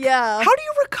back? Yeah. How do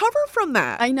you recover from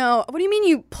that? I know. What do you mean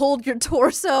you pulled your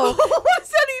torso? what does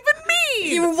that even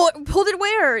mean? You pulled it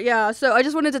where? Yeah. So I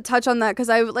just wanted to touch on that because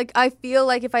I feel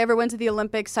like if I ever went to the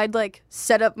Olympics, I'd like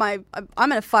set up I'm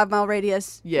in a 5-mile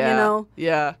radius. Yeah. You know.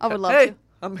 Yeah. I would love hey, to.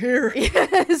 I'm here.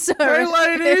 Sorry. Hey,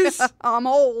 ladies. I'm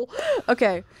whole.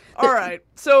 Okay. All right.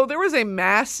 So there was a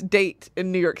mass date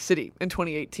in New York City in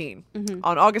 2018.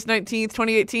 On August 19th,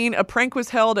 2018, a prank was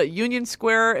held at Union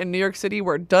Square in New York City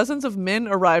where dozens of men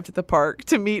arrived at the park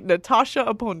to meet Natasha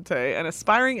Aponte, an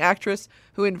aspiring actress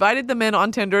who invited the men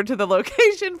on Tinder to the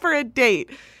location for a date.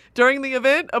 During the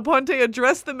event, Aponte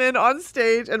addressed the men on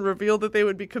stage and revealed that they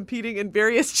would be competing in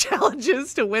various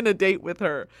challenges to win a date with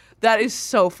her. That is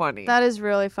so funny. That is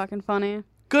really fucking funny.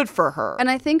 Good for her.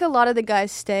 And I think a lot of the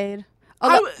guys stayed.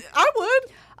 I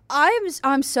would.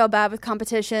 I'm so bad with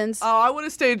competitions. Oh, I would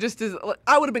have stayed just as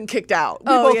I would have been kicked out.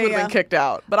 We Oh, both yeah, would have yeah. been kicked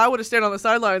out, but I would have stayed on the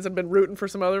sidelines and been rooting for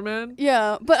some other men.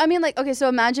 Yeah, but I mean, like, okay, so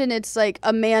imagine it's like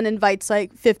a man invites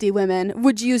like 50 women.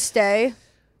 Would you stay?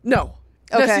 No.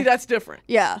 Okay. Now, see, that's different.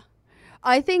 Yeah.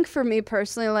 I think for me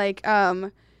personally, like,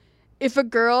 if a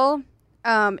girl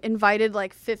invited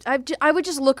like 50, I would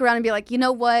just look around and be like, you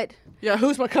know what? Yeah,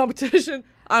 who's my competition?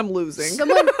 I'm losing.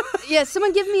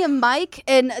 Someone give me a mic,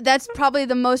 and that's probably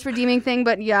the most redeeming thing.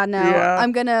 But yeah, no,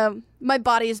 Yeah. My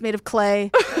body is made of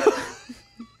clay.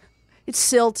 It's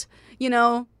silt, you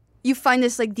know. You find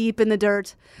this like deep in the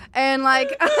dirt, and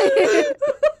like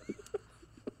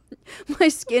my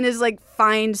skin is like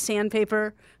fine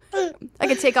sandpaper. I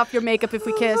could take off your makeup if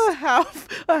we kissed.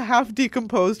 A half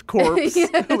decomposed corpse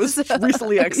that was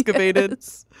recently excavated.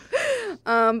 Yes.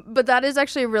 But that is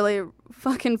actually really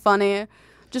fucking funny.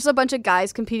 Just a bunch of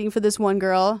guys competing for this one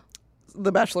girl.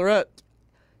 The Bachelorette.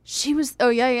 She was. Oh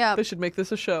yeah. They should make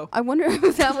this a show. I wonder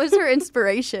if that was her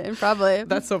inspiration. Probably.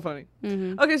 That's so funny.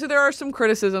 Mm-hmm. Okay, so there are some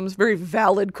criticisms, very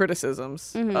valid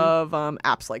criticisms of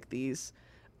apps like these.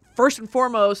 First and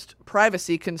foremost,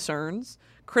 privacy concerns.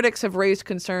 Critics have raised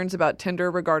concerns about Tinder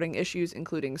regarding issues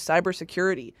including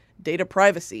cybersecurity, data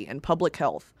privacy, and public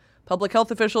health. Public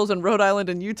health officials in Rhode Island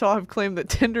and Utah have claimed that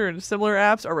Tinder and similar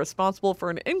apps are responsible for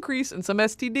an increase in some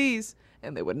STDs,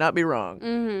 and they would not be wrong.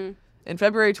 Mm-hmm. In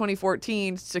February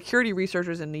 2014, security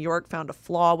researchers in New York found a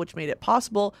flaw which made it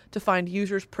possible to find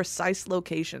users' precise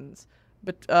locations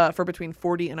for between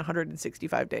 40 and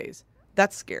 165 days.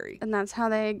 That's scary. And that's how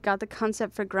they got the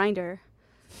concept for Grindr.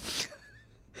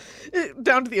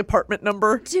 Down to the apartment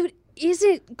number. Dude,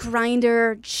 isn't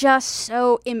Grindr just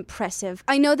so impressive?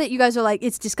 I know that you guys are like,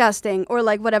 it's disgusting or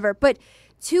like whatever, but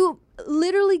to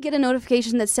literally get a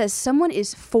notification that says someone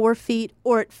is 4 feet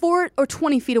or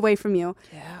 20 feet away from you.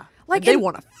 Yeah. Like, they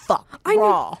want to fuck I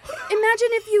raw. know. Imagine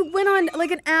if you went on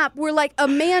like an app where like a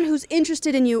man who's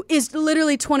interested in you is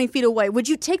literally 20 feet away. Would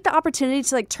you take the opportunity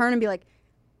to like turn and be like,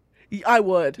 I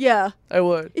would. yeah, I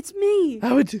would. it's me.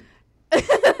 I would do.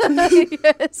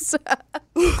 Yes.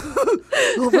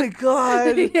 Oh my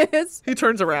God. Yes. He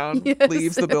turns around, Yes.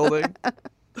 leaves the building.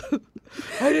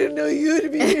 I didn't know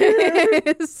you'd be here.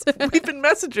 Yes. We've been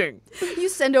messaging. You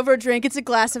send over a drink. It's a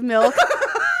glass of milk.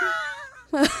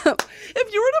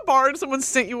 If you were at a bar and someone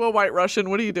sent you a White Russian,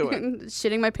 what are you doing?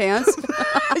 Shitting my pants.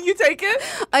 You take it?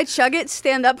 I chug it,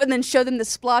 stand up, and then show them the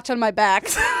splotch on my back.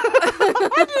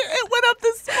 It went up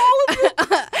this small of it.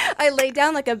 I lay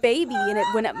down like a baby, and it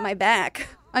went up my back.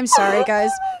 I'm sorry,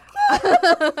 guys.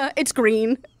 It's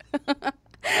green.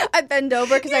 I bend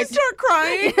over because I start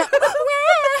crying.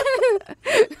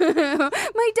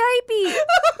 My diaper.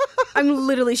 I'm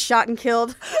literally shot and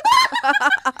killed.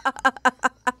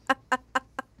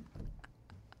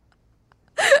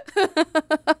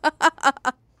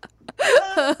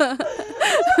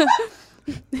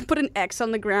 They put an X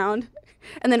on the ground,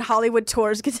 and then Hollywood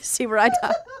tours get to see where I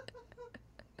die.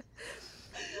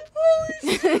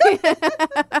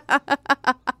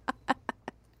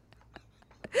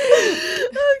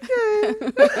 Okay.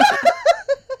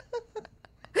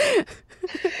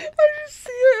 I just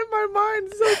see it in my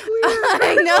mind so clear.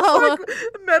 I know. It's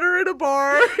like, met her at a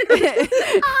bar.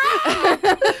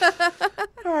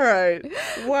 All right.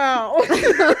 Wow.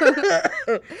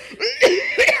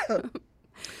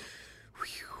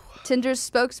 Tinder's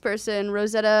spokesperson,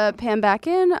 Rosetta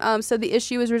Pambakin, said the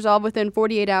issue was resolved within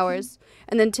 48 hours.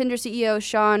 And then Tinder CEO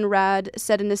Sean Rad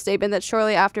said in a statement that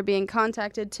shortly after being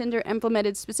contacted, Tinder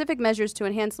implemented specific measures to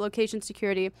enhance location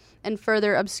security and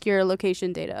further obscure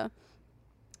location data.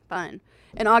 Fine.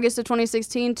 In August of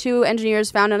 2016, 2 engineers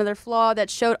found another flaw that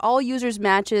showed all users'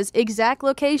 matches' exact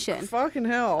location. Fucking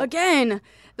hell. Again,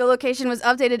 the location was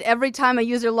updated every time a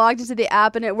user logged into the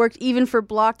app, and it worked even for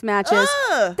blocked matches.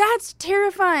 That's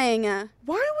terrifying. Why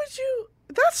would you?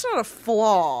 That's not a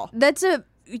flaw. That's a...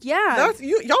 Yeah. That's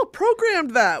y'all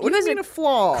programmed that. What do you mean a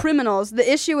flaw? Criminals. The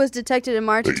issue was detected in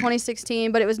March of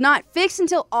 2016, but it was not fixed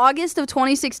until August of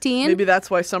 2016. Maybe that's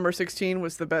why summer 16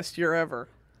 was the best year ever.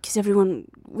 Because everyone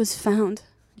was found.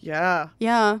 Yeah.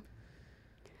 Yeah.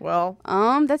 Well.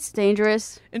 That's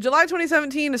dangerous. In July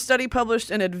 2017, a study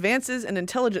published in Advances in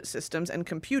Intelligent Systems and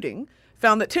Computing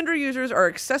found that Tinder users are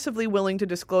excessively willing to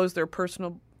disclose their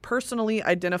personally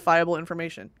identifiable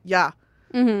information. Yeah.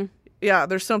 Mm-hmm. Yeah,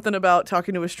 there's something about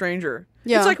talking to a stranger.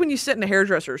 Yeah. It's like when you sit in a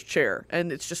hairdresser's chair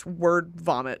and it's just word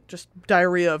vomit, just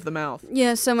diarrhea of the mouth.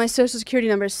 Yeah, so my social security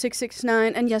number is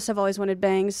 669, and yes, I've always wanted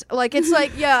bangs. Like, it's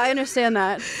like, yeah, I understand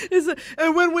that.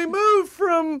 And when we moved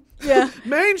from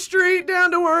Main Street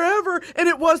down to wherever. And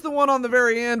it was the one on the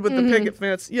very end with the picket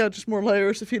fence. Yeah, just more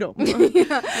layers if you don't mind.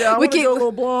 I want to go a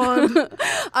little blonde.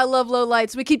 I love low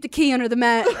lights. We keep the key under the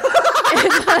mat.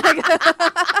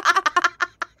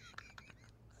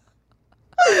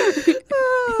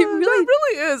 It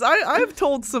really is. I've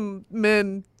told some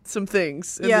men some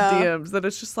things in the DMs that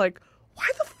it's just like, why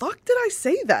the fuck did I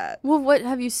say that? Well, what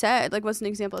have you said? Like, what's an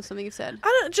example of something you've said?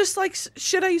 I don't just like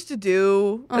shit I used to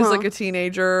do as like a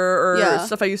teenager, or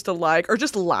stuff I used to like, or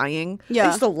just lying. I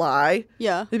used to lie.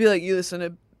 Yeah. They'd be like, you listen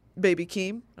to Baby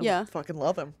Keem? I fucking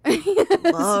love him.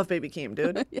 Love Baby Keem,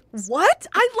 dude. Yes. What?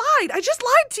 I lied. I just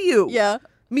lied to you. Yeah.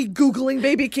 Me Googling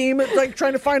Baby Keem, like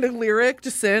trying to find a lyric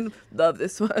to send. Love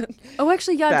this one. Oh,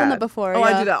 actually, yeah, I've done that before. Oh,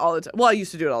 I do that all the time. Well, I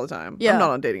used to do it all the time. Yeah. I'm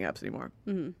not on dating apps anymore.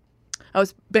 Mm-hmm. I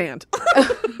was banned.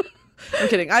 I'm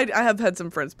kidding. I have had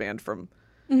some friends banned from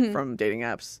dating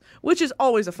apps, which is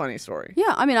always a funny story.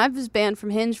 Yeah, I mean, I was banned from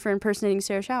Hinge for impersonating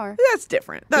Sarah Shower. That's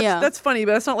different. That's funny,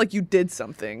 but it's not like you did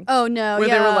something. Oh, no, where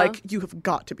they were like, you have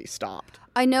got to be stopped.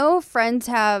 I know I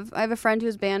have a friend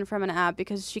who's banned from an app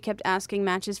because she kept asking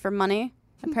matches for money.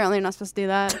 Apparently you're not supposed to do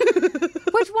that.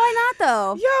 Which, why not,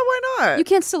 though? Yeah, why not? You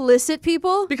can't solicit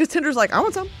people. Because Tinder's like, I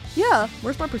want some. Yeah.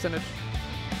 Where's my percentage?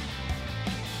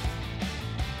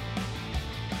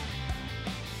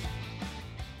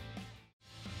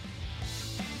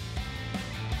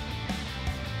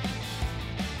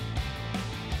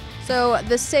 So,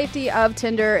 the safety of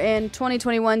Tinder. In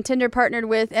 2021, Tinder partnered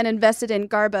with and invested in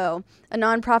Garbo, a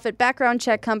nonprofit background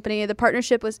check company. The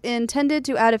partnership was intended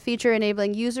to add a feature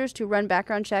enabling users to run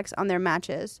background checks on their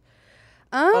matches.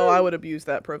 I would abuse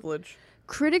that privilege.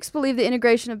 Critics believe the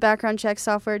integration of background check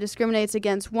software discriminates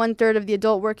against 1/3 of the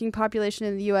adult working population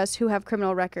in the U.S. who have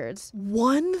criminal records.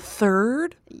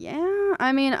 1/3? Yeah,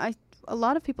 I mean, a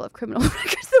lot of people have criminal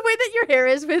records. The way that your hair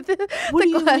is with the what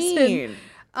do glass. You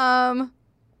mean?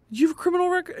 You have a criminal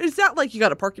record? Is that like you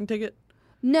got a parking ticket?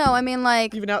 No, I mean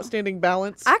like... You have an outstanding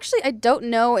balance? Actually, I don't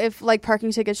know if like parking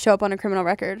tickets show up on a criminal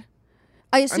record.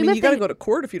 I assume you got to go to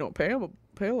court if you don't pay a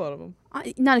lot of them.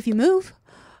 Not if you move.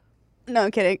 No,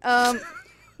 I'm kidding.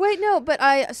 Wait, no, but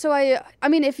I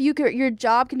mean, if your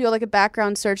job can do like a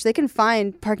background search, they can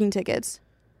find parking tickets.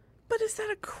 But is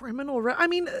that a criminal I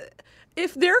mean,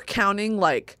 if they're counting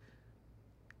like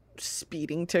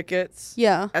speeding tickets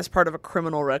as part of a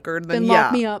criminal record, then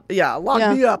lock me up. Yeah,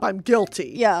 lock me up. I'm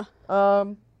guilty. Yeah.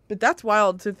 But that's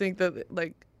wild to think that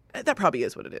like that probably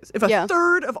is what it is. If a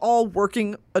third of all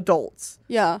working adults.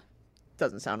 Yeah.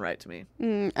 Doesn't sound right to me.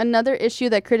 Another issue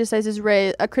that critics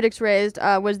raised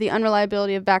was the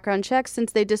unreliability of background checks,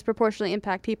 since they disproportionately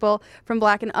impact people from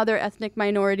Black and other ethnic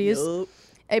minorities. Yep.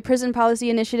 A prison policy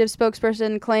initiative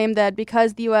spokesperson claimed that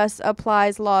because the U.S.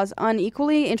 applies laws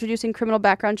unequally, introducing criminal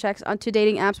background checks onto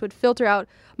dating apps would filter out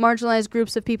marginalized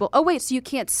groups of people. Oh, wait, so you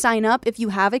can't sign up if you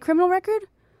have a criminal record?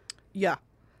 Yeah.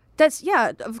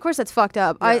 Of course that's fucked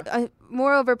up. Yeah.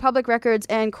 Moreover, public records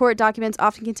and court documents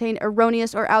often contain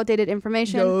erroneous or outdated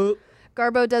information. Yep.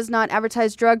 Garbo does not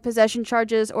advertise drug possession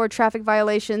charges or traffic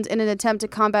violations in an attempt to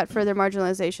combat further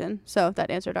marginalization. So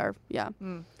that answered our,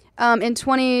 In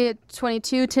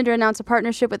 2022, Tinder announced a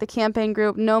partnership with the campaign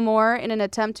group No More in an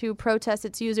attempt to protect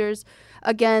its users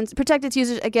against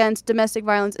domestic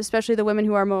violence, especially the women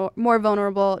who are more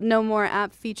vulnerable. No More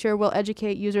app feature will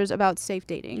educate users about safe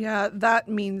dating. Yeah, that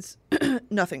means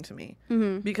nothing to me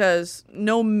because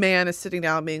no man is sitting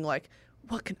down being like,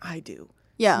 what can I do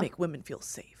to make women feel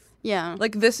safe? Yeah.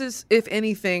 Like this is, if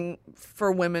anything,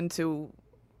 for women to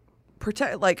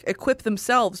protect, like equip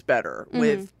themselves better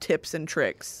with tips and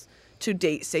tricks to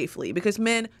date safely, because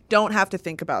men don't have to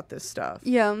think about this stuff.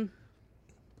 Yeah.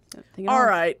 All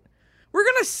right. We're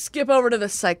going to skip over to the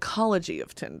psychology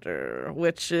of Tinder,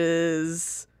 which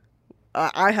is,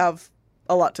 I have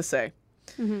a lot to say.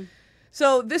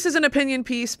 So this is an opinion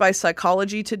piece by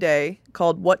Psychology Today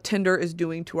called What Tinder is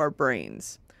Doing to Our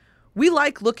Brains. We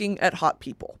like looking at hot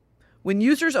people. When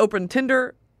users open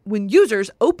Tinder,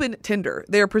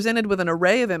 they are presented with an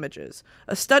array of images.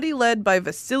 A study led by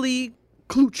Vasily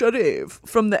Klucharev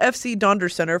from the FC Donder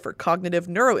Center for Cognitive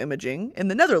Neuroimaging in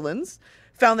the Netherlands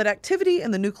found that activity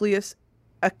in the nucleus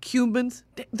accumbens,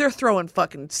 they're throwing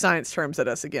fucking science terms at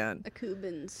us again.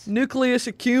 Nucleus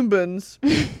accumbens,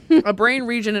 a brain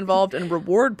region involved in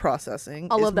reward processing,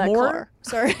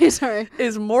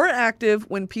 is more active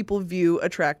when people view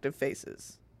attractive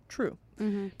faces. True.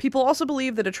 People also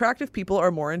believe that attractive people are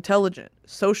more intelligent,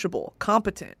 sociable,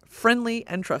 competent, friendly,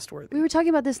 and trustworthy. We were talking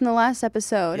about this in the last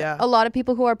episode. Yeah. A lot of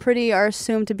people who are pretty are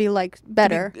assumed to be like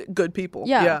better. Good people.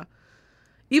 Yeah.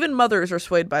 Even mothers are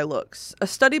swayed by looks. A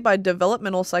study by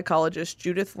developmental psychologist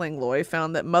Judith Langlois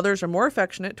found that mothers are more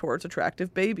affectionate towards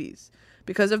attractive babies.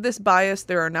 Because of this bias,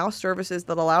 there are now services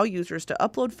that allow users to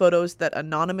upload photos that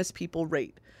anonymous people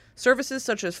rate. Services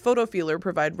such as PhotoFeeler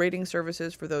provide rating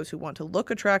services for those who want to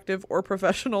look attractive or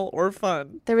professional or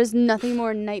fun. There is nothing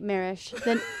more nightmarish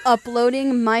than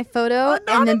uploading my photo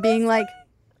and then being like,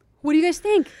 what do you guys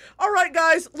think? All right,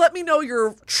 guys, let me know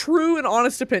your true and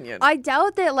honest opinion. I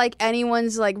doubt that like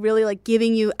anyone's like really like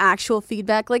giving you actual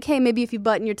feedback. Like, hey, maybe if you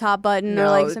button your top button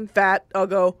or like some fat, I'll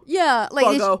go. Yeah, like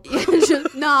it's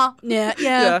just, nah,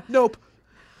 yeah. Nope.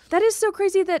 That is so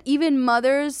crazy that even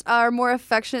mothers are more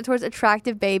affectionate towards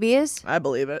attractive babies. I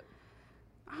believe it.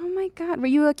 Oh my God, were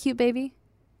you a cute baby?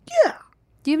 Yeah.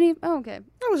 Do you have any? Oh, okay.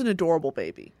 I was an adorable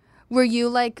baby. Were you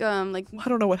like I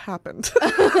don't know what happened.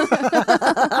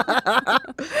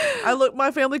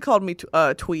 My family called me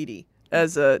Tweety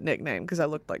as a nickname because I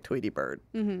looked like Tweety Bird.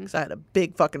 Because I had a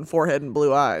big fucking forehead and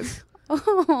blue eyes.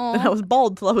 Oh. And I was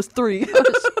bald till I was 3.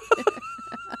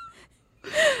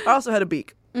 I also had a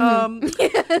beak.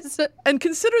 Yes. And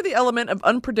consider the element of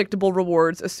unpredictable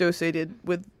rewards associated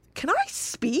with... Can I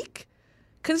speak?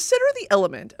 Consider the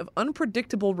element of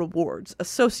unpredictable rewards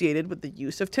associated with the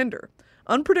use of Tinder.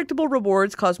 Unpredictable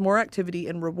rewards cause more activity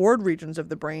in reward regions of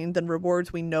the brain than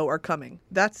rewards we know are coming.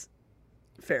 That's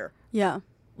fair. Yeah.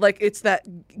 Like, it's that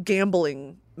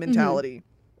gambling mentality.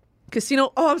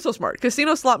 I'm so smart.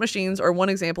 Casino slot machines are one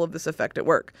example of this effect at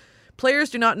work. Players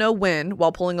do not know when,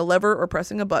 while pulling a lever or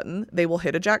pressing a button, they will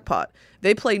hit a jackpot.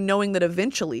 They play knowing that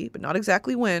eventually, but not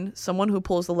exactly when, someone who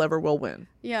pulls the lever will win.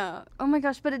 Yeah. Oh my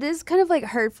gosh, but it is kind of like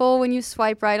hurtful when you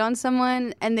swipe right on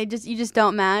someone and you just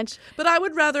don't match. But I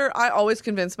always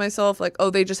convince myself like, oh,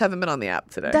 they just haven't been on the app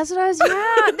today. That's what I was,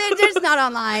 they're just not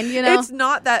online, you know? It's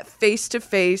not that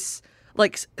face-to-face,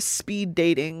 like, speed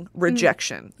dating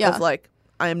rejection of like,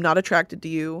 I am not attracted to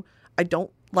you. I don't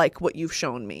like what you've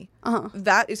shown me.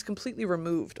 That is completely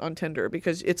removed on Tinder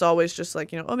because it's always just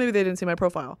like, oh, maybe they didn't see my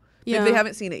profile. Maybe they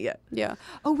haven't seen it yet. Yeah.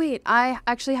 Oh, wait. I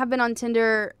actually have been on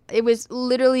Tinder. It was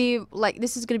literally like,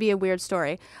 this is going to be a weird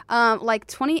story. Like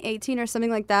 2018 or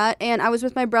something like that. And I was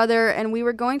with my brother and we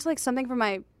were going to like something for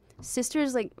my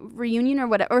sister's like reunion or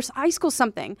whatever, or high school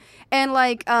something. And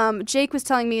like Jake was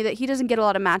telling me that he doesn't get a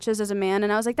lot of matches as a man.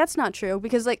 And I was like, that's not true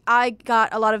because like I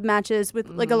got a lot of matches with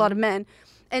like a lot of men.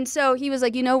 And so he was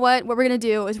like, you know what we're going to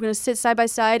do is we're going to sit side by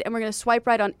side and we're going to swipe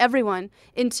right on everyone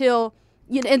until,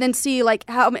 and then see like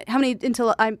how many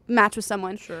until I match with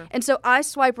someone. Sure. And so I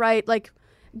swipe right, like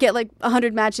get like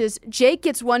 100 matches. Jake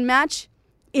gets one match.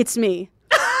 It's me.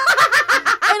 Because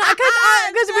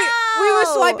we were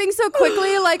swiping so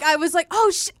quickly, like I was like,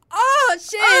 oh shit. But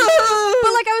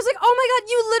like I was like, oh my God,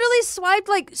 you literally swiped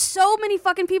like so many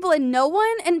fucking people and no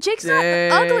one. And Jake's not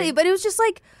ugly, but it was just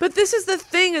like. But this is the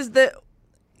thing is that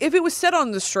if it was set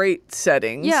on the straight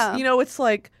settings, it's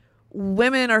like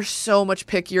women are so much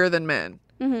pickier than men.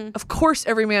 Mm-hmm. Of course,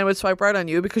 every man would swipe right on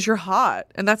you because you're hot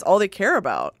and that's all they care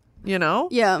about.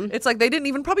 Yeah. It's like they didn't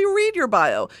even probably read your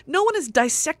bio. No one is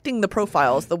dissecting the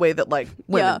profiles the way that like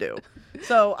women do.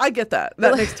 So I get that.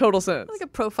 That makes total sense. Like a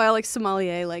profile like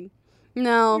sommelier, like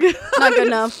no, not good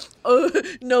enough.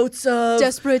 Notes of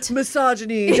desperate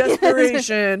misogyny,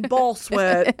 desperation, ball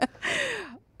sweat.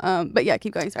 But yeah,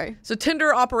 keep going, sorry. So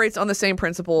Tinder operates on the same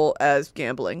principle as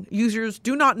gambling. Users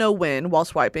do not know when, while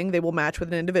swiping, they will match with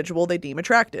an individual they deem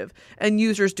attractive. And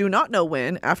users do not know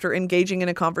when, after engaging in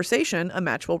a conversation, a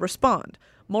match will respond.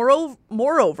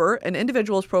 Moreover, an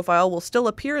individual's profile will still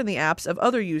appear in the apps of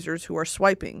other users who are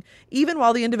swiping, even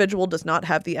while the individual does not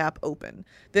have the app open.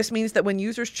 This means that when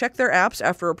users check their apps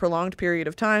after a prolonged period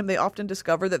of time, they often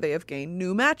discover that they have gained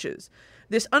new matches.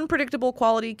 This unpredictable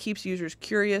quality keeps users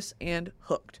curious and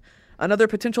hooked. Another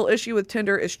potential issue with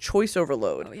Tinder is choice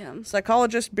overload. Oh, yeah.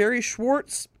 Psychologist Barry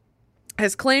Schwartz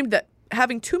has claimed that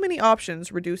having too many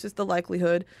options reduces the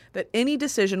likelihood that any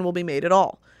decision will be made at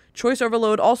all. Choice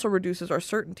overload also reduces our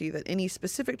certainty that any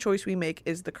specific choice we make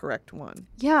is the correct one.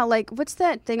 Yeah, like what's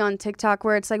that thing on TikTok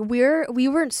where it's like we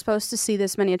weren't supposed to see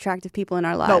this many attractive people in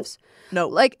our lives. No.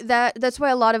 Like that's why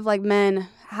a lot of like men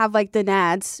have like the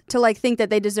nads to like think that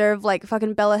they deserve like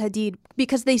fucking Bella Hadid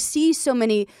because they see so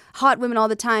many hot women all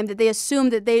the time that they assume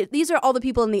that these are all the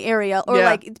people in the area or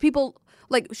like people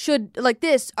like should like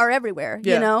this are everywhere,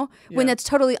 when that's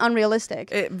totally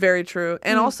unrealistic. Very true.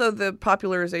 And also the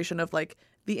popularization of like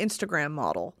the Instagram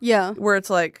model. Yeah. Where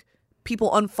it's like people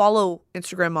unfollow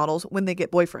Instagram models when they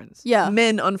get boyfriends. Yeah.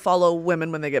 Men unfollow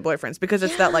women when they get boyfriends because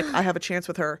it's that like, I have a chance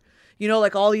with her.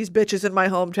 Like all these bitches in my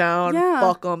hometown,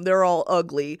 fuck them. They're all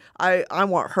ugly. I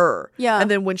want her. Yeah. And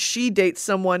then when she dates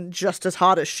someone just as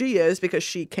hot as she is because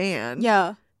she can.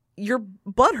 Yeah. you're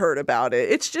butthurt about it.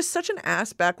 It's just such an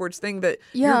ass backwards thing that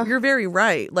Yeah. you're very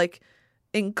right. Like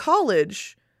in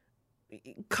college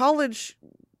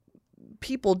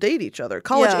people date each other.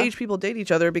 College age people date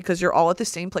each other because you're all at the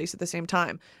same place at the same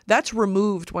time. That's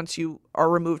removed once you are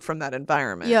removed from that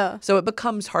environment. Yeah. So it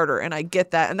becomes harder, and I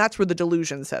get that, and that's where the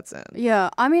delusion sets in.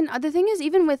 Yeah, I mean, the thing is,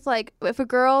 even with like, if a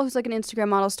girl who's like an Instagram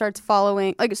model starts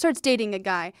dating a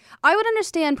guy, I would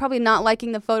understand probably not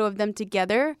liking the photo of them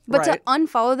together, but Right. to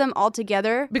unfollow them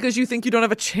altogether, Because you think you don't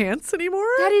have a chance anymore?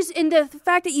 that is, and the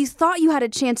fact that you thought you had a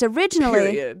chance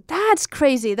originally, Period. that's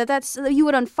crazy. That you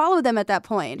would unfollow them at that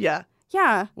point. Yeah.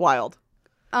 Yeah. Wild.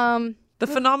 The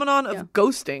phenomenon of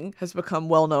ghosting has become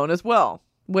well known as well.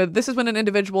 This is when an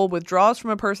individual withdraws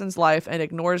from a person's life and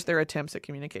ignores their attempts at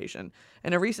communication.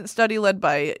 In a recent study led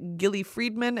by Gilly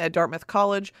Friedman at Dartmouth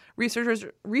College,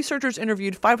 researchers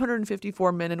interviewed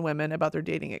 554 men and women about their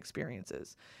dating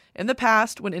experiences. In the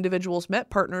past, when individuals met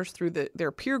partners through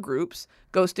their peer groups,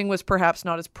 ghosting was perhaps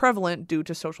not as prevalent due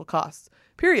to social costs.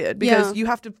 Period. Because you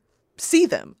have to see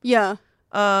them. Yeah.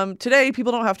 Today,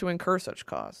 people don't have to incur such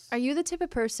costs. Are you the type of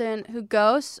person who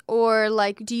ghosts, or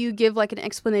like, do you give like an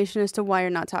explanation as to why you're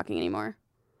not talking anymore?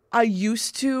 I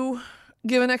used to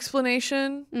give an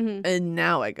explanation, and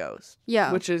now I ghost.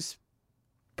 Yeah. Which is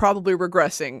probably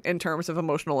regressing in terms of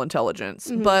emotional intelligence.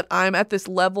 But I'm at this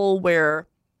level where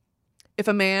if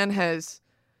a man has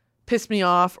pissed me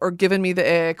off or given me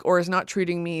the ick or is not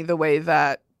treating me the way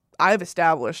that I've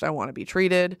established I want to be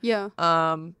treated,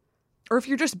 or if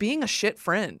you're just being a shit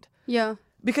friend. Yeah.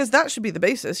 Because that should be the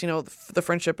basis, the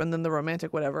friendship and then the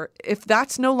romantic whatever. If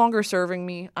that's no longer serving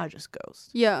me, I just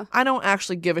ghost. Yeah. I don't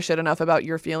actually give a shit enough about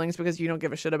your feelings because you don't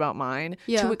give a shit about mine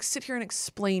Yeah. to sit here and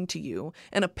explain to you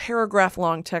in a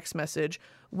paragraph-long text message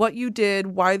what you did,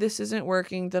 why this isn't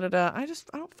working, da-da-da. I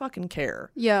don't fucking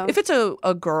care. Yeah. If it's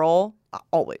a girl,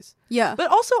 always. Yeah.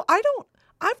 But also,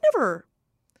 I've never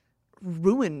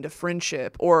ruined a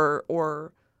friendship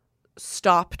or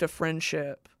stopped a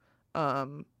friendship.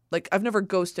 Like, I've never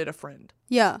ghosted a friend.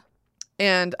 Yeah.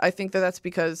 And I think that that's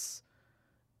because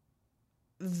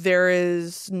there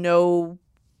is no,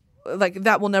 like,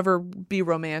 that will never be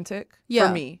romantic for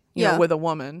me, you know, with a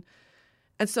woman.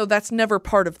 And so that's never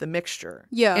part of the mixture.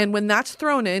 Yeah. And when that's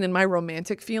thrown in and my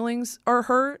romantic feelings are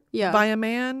hurt by a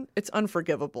man, it's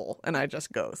unforgivable and I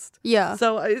just ghost. Yeah.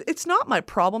 So it's not my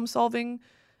problem solving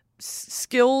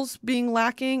skills being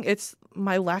lacking. It's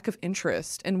my lack of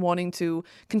interest in wanting to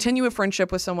continue a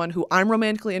friendship with someone who I'm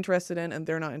romantically interested in and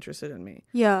they're not interested in me.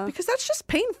 Yeah. Because that's just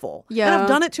painful. Yeah. And I've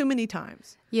done it too many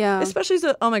times. Yeah. Especially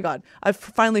oh my God, I've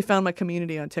finally found my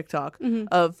community on TikTok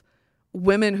of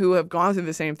women who have gone through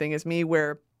the same thing as me,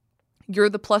 where you're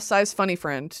the plus size funny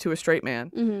friend to a straight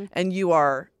man and you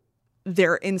are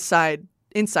their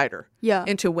insider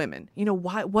into women. You know,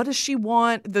 what does she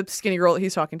want? The skinny girl that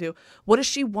he's talking to, what does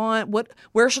she want?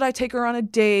 Where should I take her on a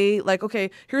date? Like, okay,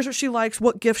 here's what she likes.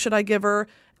 What gift should I give her?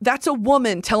 That's a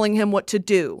woman telling him what to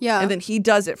do. Yeah. And then he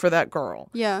does it for that girl.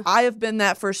 Yeah. I have been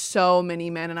that for so many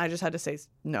men and I just had to say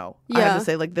no. I had to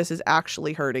say, like, this is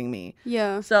actually hurting me.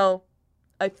 Yeah. So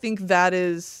I think that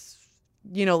is,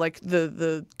 you know, like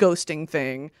the ghosting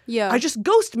thing. Yeah. I just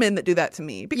ghost men that do that to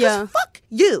me because fuck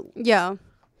you. Yeah.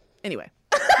 Anyway.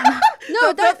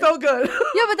 No, that felt good.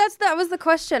 Yeah, but that was the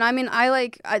question. I mean,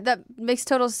 that makes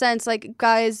total sense. Like,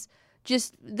 guys,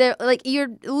 just they're like, you're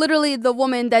literally the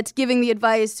woman that's giving the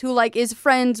advice who like is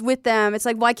friends with them. It's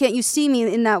like, why can't you see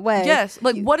me in that way? Yes.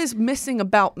 Like, what is missing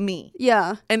about me?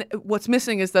 Yeah. And what's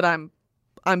missing is that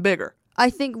I'm bigger.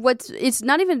 I think it's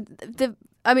not even the.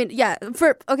 I mean, yeah,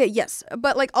 yes.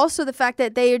 But, like, also the fact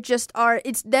that they just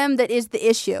it's them that is the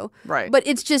issue. Right. But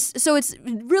it's just, so it's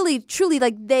really, truly,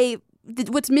 like,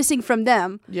 what's missing from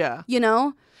them. Yeah. You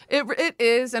know? It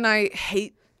is, and I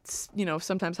hate, you know,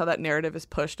 sometimes how that narrative is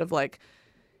pushed of, like,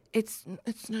 it's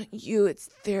not you,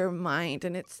 it's their mind,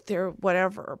 and it's their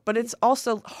whatever. But it's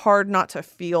also hard not to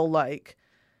feel like,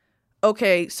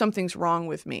 okay, something's wrong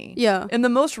with me. Yeah. In the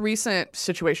most recent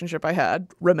situationship I had,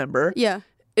 remember? Yeah.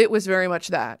 It was very much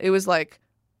that. It was like,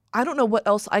 I don't know what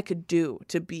else I could do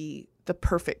to be the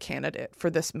perfect candidate for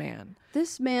this man.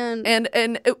 This man.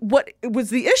 And what was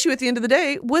the issue at the end of the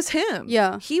day was him.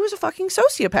 Yeah. He was a fucking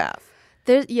sociopath.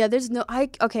 There's no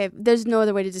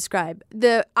other way to describe.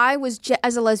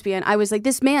 As a lesbian, I was like,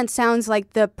 this man sounds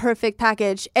like the perfect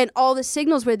package, and all the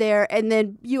signals were there, and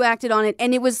then you acted on it,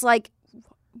 and it was like,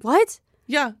 what?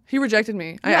 Yeah, he rejected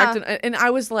me. I acted, and I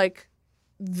was like,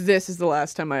 this is the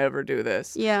last time I ever do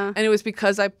this. Yeah. And it was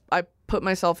because I put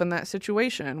myself in that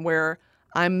situation where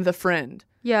I'm the friend.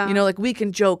 Yeah. You know, like, we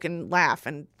can joke and laugh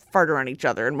and fart around each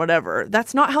other and whatever.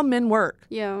 That's not how men work.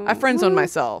 Yeah. I friend zone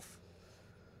myself.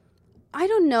 I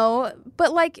don't know,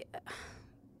 but like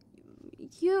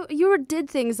you did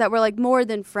things that were like more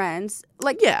than friends.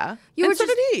 Like Yeah. you and were so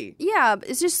just, did he. Yeah,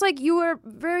 it's just like you were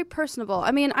very personable.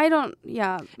 I mean, I don't.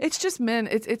 Yeah. It's just men.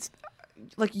 It's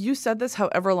like you said this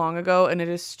however long ago, and it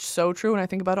is so true. And I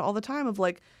think about it all the time. Of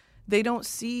like, they don't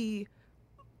see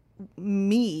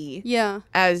me Yeah.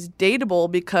 as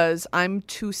dateable because I'm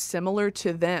too similar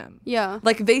to them. Yeah.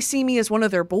 Like they see me as one of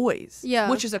their boys. Yeah.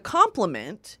 Which is a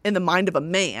compliment in the mind of a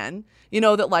man. You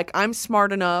know, that like I'm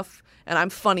smart enough and I'm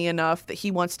funny enough that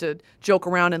he wants to joke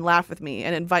around and laugh with me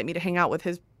and invite me to hang out with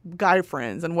his guy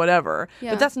friends and whatever.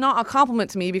 Yeah. But that's not a compliment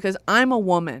to me because I'm a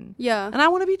woman. Yeah. And I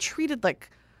want to be treated like,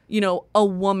 you know, a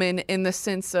woman in the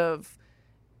sense of,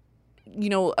 you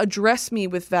know, address me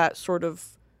with that sort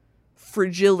of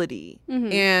fragility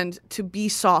and to be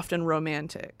soft and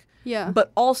romantic. Yeah.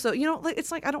 But also, you know, like,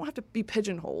 it's like I don't have to be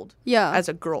pigeonholed Yeah. as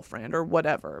a girlfriend or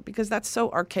whatever because that's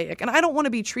so archaic. And I don't want to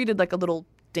be treated like a little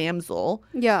damsel.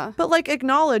 Yeah. But like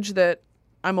acknowledge that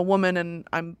I'm a woman and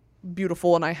I'm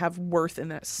beautiful and I have worth in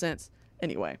that sense.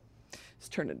 Anyway, it's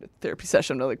turned into a therapy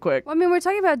session really quick. Well, I mean, we're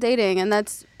talking about dating, and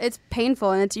it's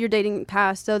painful, and it's your dating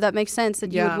past, so that makes sense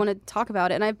that you would want to talk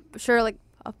about it. And I'm sure like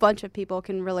a bunch of people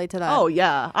can relate to that. Oh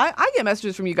yeah, I get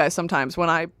messages from you guys sometimes when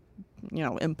I, you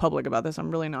know, am public about this.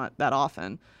 I'm really not that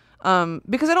often,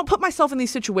 because I don't put myself in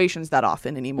these situations that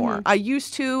often anymore. I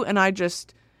used to, and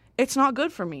it's not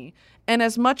good for me. And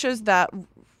as much as that,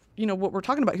 you know, what we're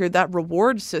talking about here, that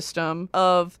reward system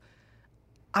of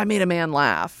I made a man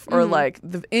laugh or like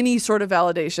any sort of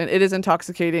validation, it is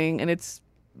intoxicating and it's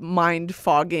mind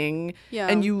fogging. Yeah.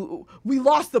 And we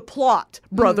lost the plot,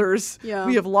 brothers. Yeah.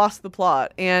 We have lost the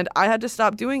plot. And I had to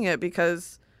stop doing it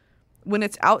because when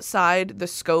it's outside the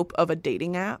scope of a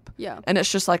dating app and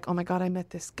it's just like, oh my God, I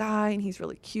met this guy and he's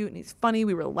really cute and he's funny.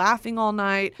 We were laughing all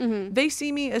night. They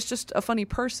see me as just a funny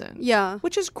person. Yeah.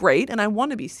 Which is great. And I want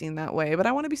to be seen that way, but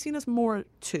I want to be seen as more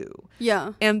too.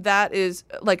 Yeah. And that is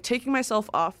like taking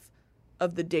myself off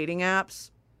of the dating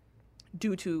apps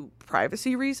due to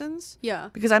privacy reasons. Yeah.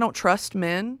 Because I don't trust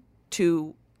men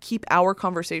to keep our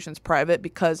conversations private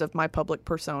because of my public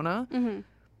persona.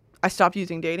 I stopped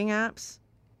using dating apps.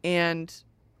 And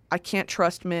I can't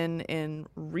trust men in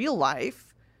real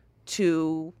life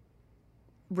to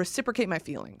reciprocate my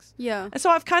feelings. Yeah. And so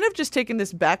I've kind of just taken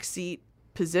this backseat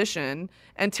position.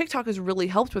 And TikTok has really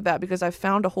helped with that because I've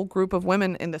found a whole group of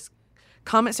women in this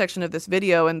comment section of this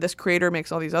video. And this creator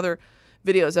makes all these other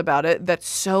videos about it that's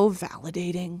so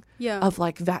validating of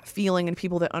like that feeling and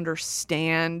people that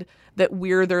understand that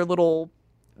we're their little,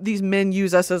 these men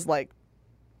use us as like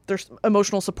their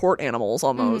emotional support animals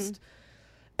almost.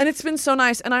 And it's been so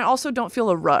nice. And I also don't feel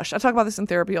a rush. I talk about this in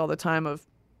therapy all the time of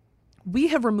we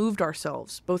have removed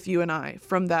ourselves, both you and I,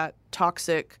 from that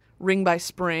toxic ring by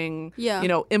spring, you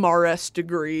know, MRS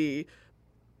degree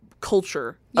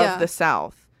culture of the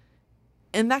South.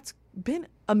 And that's been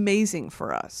amazing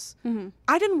for us.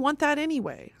 I didn't want that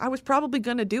anyway. I was probably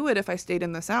going to do it if I stayed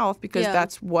in the South because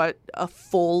that's what a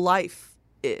full life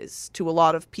is to a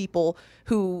lot of people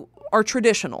who are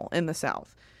traditional in the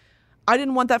South. I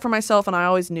didn't want that for myself, and I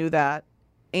always knew that.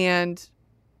 And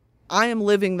I am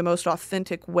living the most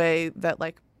authentic way that,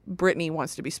 like, Brittany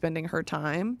wants to be spending her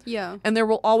time. Yeah. And there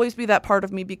will always be that part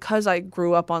of me because I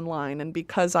grew up online and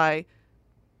because I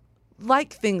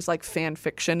like things like fan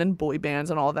fiction and boy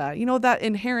bands and all that. You know, that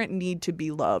inherent need to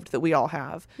be loved that we all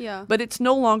have. Yeah. But it's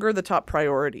no longer the top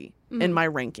priority in my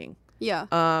ranking. Yeah.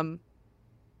 And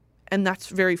that's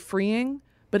very freeing.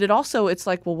 But it's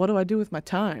like, well, what do I do with my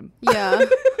time? Yeah.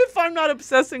 If I'm not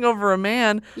obsessing over a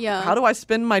man, how do I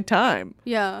spend my time?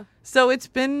 Yeah. So it's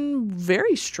been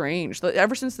very strange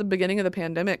ever since the beginning of the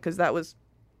pandemic, because that was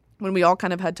when we all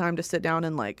kind of had time to sit down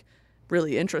and like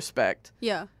really introspect.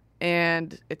 Yeah.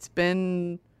 And it's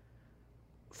been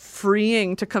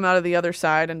freeing to come out of the other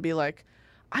side and be like,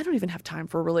 I don't even have time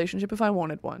for a relationship if I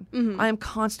wanted one. I am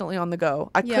constantly on the go.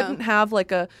 I couldn't have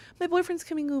like my boyfriend's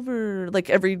coming over like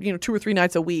every, 2 or 3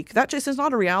 nights a week. That just is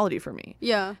not a reality for me.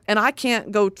 Yeah. And I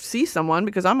can't go see someone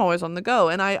because I'm always on the go.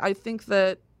 And I think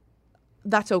that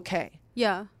that's okay.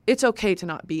 Yeah. It's okay to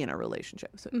not be in a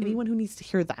relationship. So anyone who needs to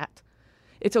hear that,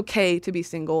 it's okay to be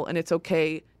single and it's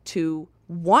okay to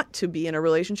want to be in a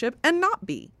relationship and not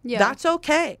be. Yeah. That's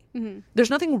okay. There's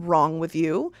nothing wrong with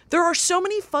you. There are so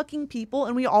many fucking people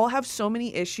and we all have so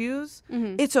many issues.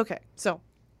 It's okay. So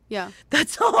Yeah.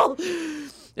 that's all.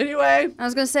 Anyway. I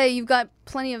was going to say, you've got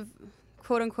plenty of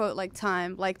quote unquote like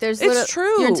time. Like there's It's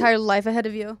true. your entire life ahead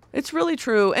of you. It's really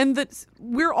true. And that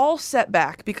we're all set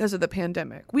back because of the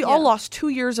pandemic. We all lost 2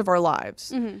 years of our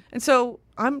lives. And so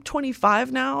I'm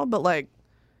 25 now, but like,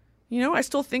 You know, I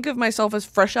still think of myself as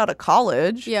fresh out of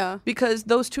college. Yeah. Because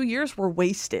those 2 years were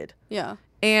wasted. Yeah.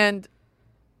 And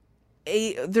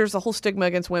there's a whole stigma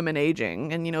against women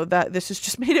aging. And, you know, that this has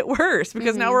just made it worse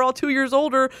because now we're all 2 years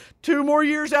older, 2 more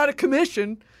years out of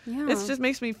commission. Yeah. It just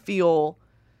makes me feel...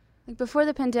 Like before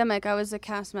the pandemic, I was a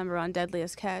cast member on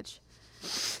Deadliest Catch.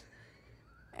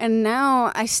 And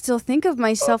now I still think of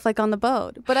myself like on the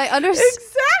boat. But I understand.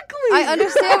 Exactly. I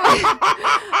understand.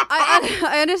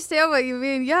 I understand what you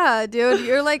mean. Yeah, dude.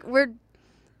 You're like,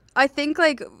 I think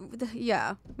like,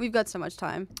 yeah, we've got so much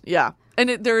time. Yeah. And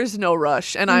there is no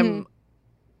rush. And I'm,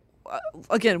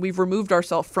 again, we've removed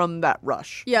ourselves from that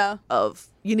rush. Yeah. Of,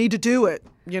 you need to do it.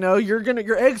 You know,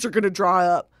 your eggs are going to dry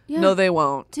up. Yeah. No, they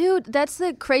won't. Dude, that's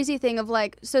the crazy thing of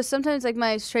like, so sometimes like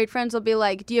my straight friends will be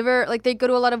like, do you ever, like they go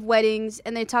to a lot of weddings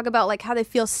and they talk about like how they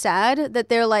feel sad that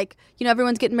they're like, you know,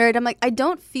 everyone's getting married. I'm like, I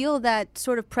don't feel that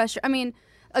sort of pressure. I mean,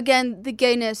 again, the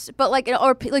gayness, but like,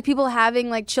 or like people having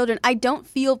like children, I don't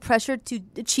feel pressured to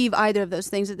achieve either of those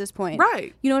things at this point.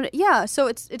 Right. You know, yeah. So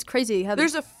it's crazy how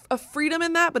there's a freedom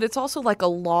in that, but it's also like a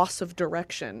loss of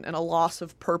direction and a loss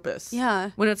of purpose.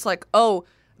 Yeah. When it's like, oh,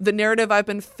 the narrative I've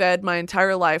been fed my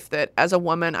entire life that as a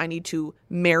woman I need to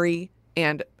marry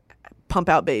and pump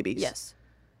out babies. Yes.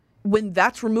 When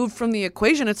that's removed from the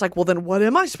equation, it's like, well, then what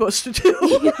am I supposed to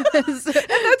do? Yes. And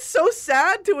that's so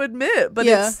sad to admit, but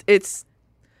it's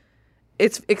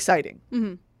exciting.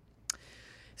 Mm-hmm.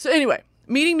 So anyway,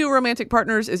 meeting new romantic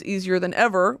partners is easier than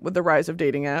ever with the rise of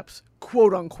dating apps,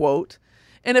 quote unquote.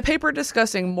 In a paper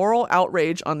discussing moral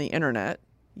outrage on the internet,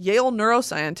 Yale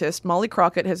neuroscientist Molly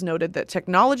Crockett has noted that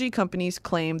technology companies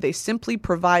claim they simply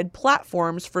provide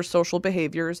platforms for social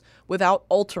behaviors without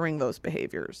altering those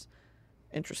behaviors.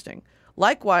 Interesting.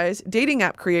 Likewise, dating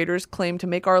app creators claim to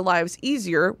make our lives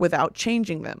easier without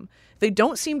changing them. They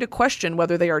don't seem to question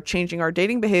whether they are changing our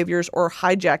dating behaviors or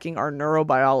hijacking our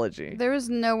neurobiology. There is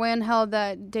no way in hell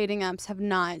that dating apps have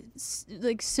not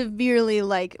like severely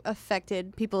like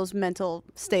affected people's mental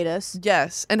status.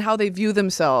 Yes, and how they view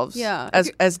themselves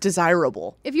as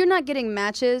desirable. If you're not getting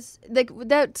matches, like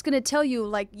that's going to tell you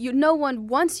like no one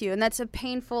wants you, and that's a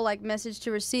painful like message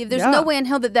to receive. There's no way in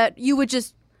hell that you would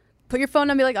just put your phone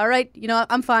on and be like, all right, you know,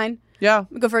 I'm fine. Yeah.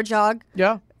 Go for a jog.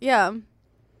 Yeah. Yeah.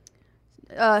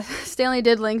 Stanley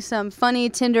did link some funny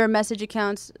Tinder message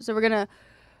accounts, so we're going to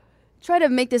try to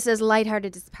make this as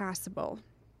lighthearted as possible.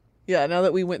 Yeah, now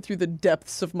that we went through the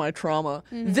depths of my trauma.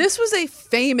 Mm-hmm. This was a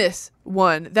famous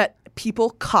one that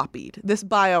people copied. This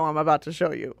bio I'm about to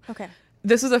show you. Okay.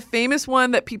 This is a famous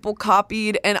one that people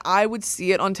copied, and I would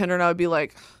see it on Tinder and I would be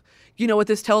like, you know what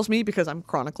this tells me, because I'm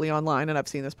chronically online and I've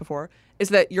seen this before, is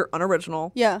that you're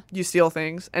unoriginal. Yeah. You steal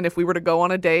things. And if we were to go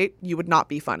on a date, you would not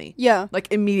be funny. Yeah.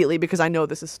 Like immediately, because I know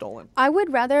this is stolen. I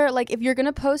would rather, like, if you're going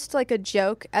to post like a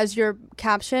joke as your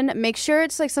caption, make sure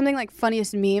it's like something like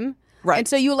funniest meme. Right. And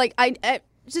so you like, I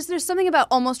just, there's something about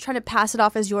almost trying to pass it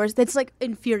off as yours that's like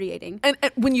infuriating. And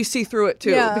when you see through it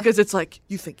too, because it's like,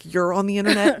 you think you're on the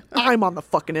internet? I'm on the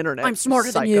fucking internet. I'm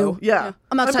smarter than you. you. Yeah.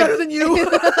 I'm better than you.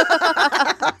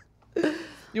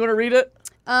 You want to read it?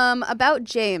 About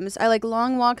James. I like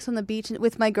long walks on the beach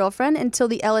with my girlfriend until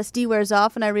the LSD wears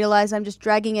off and I realize I'm just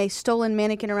dragging a stolen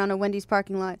mannequin around a Wendy's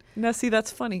parking lot. Now, see,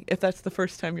 that's funny if that's the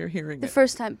first time you're hearing it. The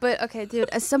first time. But, okay, dude,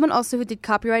 as someone also who did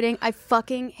copywriting, I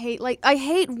fucking hate, like, I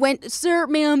hate sir,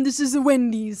 ma'am, this is a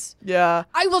Wendy's. Yeah.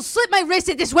 I will slit my wrist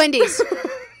at this Wendy's.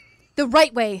 The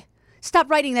right way. Stop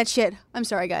writing that shit. I'm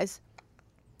sorry, guys.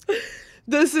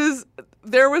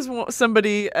 There was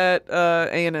somebody at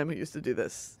A&M who used to do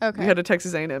this. Okay. We had a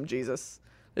Texas A&M Jesus.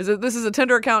 This is a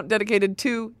Tinder account dedicated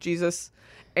to Jesus.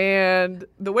 And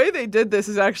the way they did this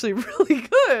is actually really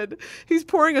good. He's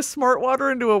pouring a smart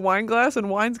water into a wine glass and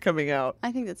wine's coming out.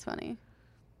 I think that's funny.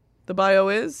 The bio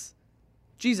is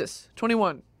Jesus,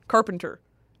 21, carpenter.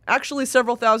 Actually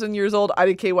several thousand years old.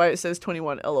 IDK why it says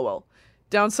 21, LOL.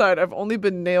 Downside, I've only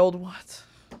been nailed, what?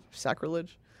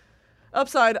 Sacrilege.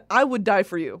 Upside, I would die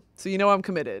for you, so you know I'm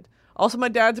committed. Also, my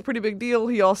dad's a pretty big deal.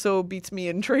 He also beats me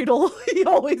in Dreidel. He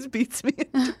always beats me in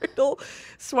Dreidel.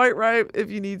 Swipe right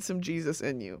if you need some Jesus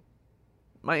in you.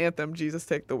 My anthem, Jesus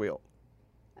Take the Wheel.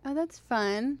 Oh, that's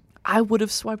fun. I would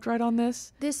have swiped right on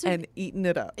this and eaten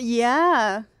it up.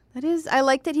 Yeah, that is. I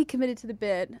like that he committed to the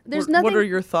bit. There's nothing. What are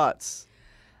your thoughts?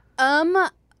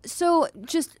 So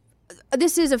just...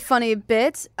 This is a funny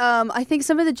bit. I think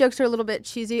some of the jokes are a little bit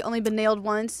cheesy. Only been nailed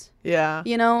once. Yeah.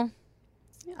 You know?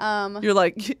 You're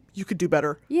like, you could do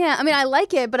better. Yeah. I mean, I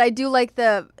like it, but I do like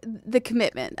the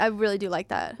commitment. I really do like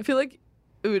that. I feel like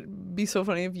it would be so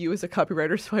funny if you as a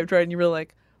copywriter swiped right and you were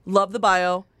like, love the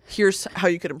bio. Here's how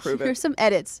you could improve it. Here's some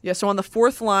edits. Yeah. So on the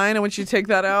fourth line, I want you to take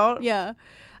that out. Yeah.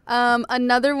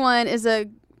 Another one is a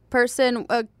person,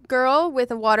 a girl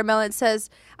with a watermelon says,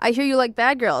 I hear you like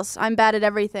bad girls. I'm bad at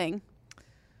everything.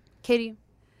 Katie.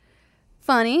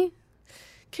 Funny.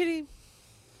 Kitty.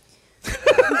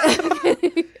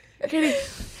 Kitty.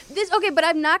 But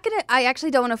I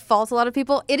actually don't want to fault a lot of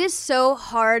people. It is so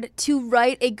hard to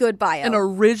write a good bio. An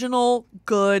original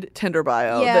good Tinder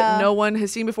bio that no one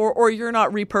has seen before, or you're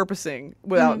not repurposing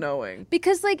without knowing.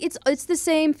 Because like it's the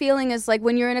same feeling as like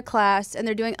when you're in a class and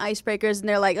they're doing icebreakers and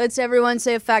they're like, let's everyone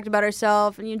say a fact about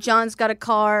herself, and John's got a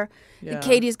car, and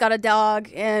Katie's got a dog,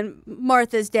 and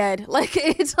Martha's dead. Like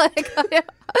it's like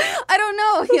I don't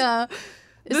know. Yeah.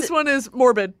 This one is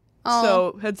morbid.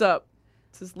 So heads up.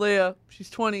 This is Leah. She's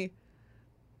 20.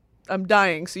 I'm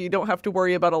dying, so you don't have to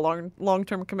worry about a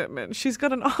long-term commitment. She's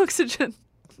got an oxygen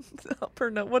up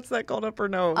her nose. What's that called, up her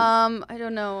nose? I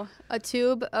don't know. A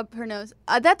tube up her nose.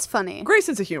 That's funny. Great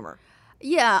sense of humor.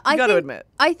 Yeah, I gotta admit.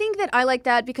 I think that I like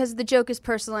that because the joke is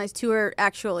personalized to her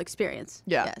actual experience.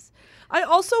 Yeah. Yes. I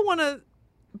also want to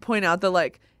point out that,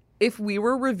 like, if we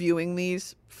were reviewing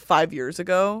these 5 years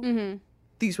ago,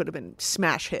 these would have been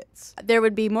smash hits. There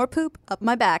would be more poop up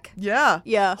my back. Yeah.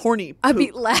 Yeah. Horny poop. I'd be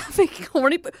laughing.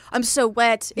 Horny poop. I'm so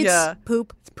wet. It's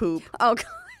poop. It's poop. Oh, God.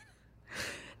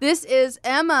 This is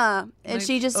Emma. And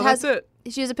she just has... That's it.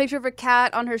 She has a picture of a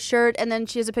cat on her shirt, and then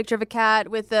she has a picture of a cat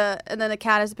and then the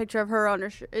cat has a picture of her on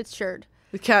her its shirt.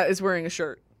 The cat is wearing a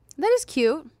shirt. That is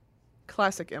cute.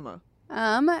 Classic Emma.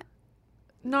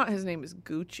 Not his name is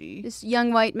Gucci. This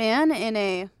young white man in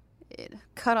a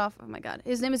cut off. Oh my God.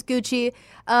 His name is Gucci.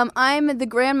 I'm the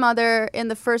grandmother in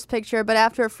the first picture, but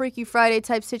after a Freaky Friday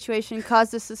type situation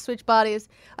caused us to switch bodies,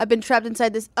 I've been trapped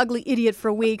inside this ugly idiot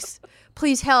for weeks.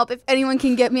 Please help. If anyone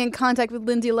can get me in contact with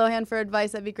Lindsay Lohan for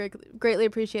advice, that'd be greatly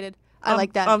appreciated. I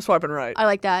like that. I'm swiping right. I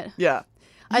like that. Yeah.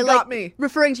 You got me.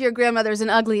 Referring to your grandmother as an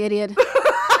ugly idiot.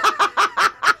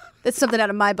 That's something out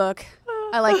of my book.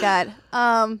 I like that.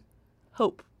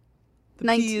 Hope. The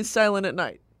P is silent at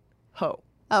night. Ho.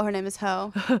 Oh, her name is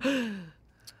Ho.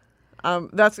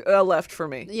 That's a left for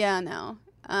me. Yeah, no.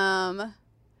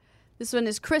 This one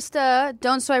is Krista.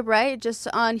 Don't swipe right. Just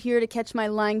on here to catch my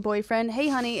lying boyfriend. Hey,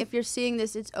 honey, if you're seeing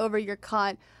this, it's over. You're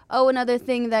caught. Oh, another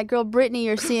thing. That girl Brittany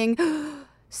you're seeing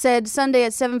said Sunday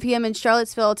at 7 p.m. in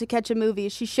Charlottesville to catch a movie.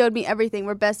 She showed me everything.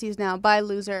 We're besties now. Bye,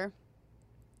 loser.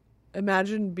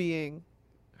 Imagine being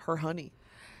her honey.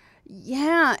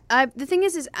 Yeah. The thing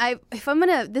is if I'm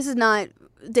going to, this is not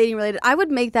dating related, I would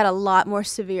make that a lot more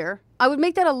severe. I would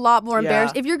make that a lot more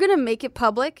embarrassing. If you're going to make it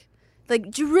public, like,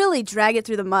 really drag it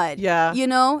through the mud. Yeah. You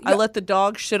know? I let the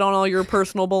dog shit on all your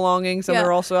personal belongings, and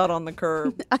they're also out on the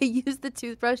curb. I use the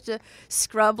toothbrush to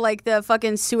scrub, like, the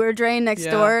fucking sewer drain next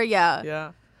door. Yeah.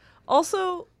 Yeah.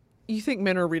 Also, you think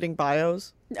men are reading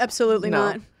bios? Absolutely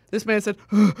not. This man said,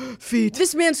 feet.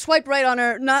 This man swiped right on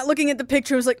her, not looking at the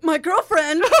picture, was like, my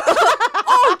girlfriend.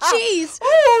 Oh, jeez.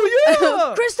 Oh,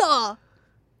 yeah. Krista.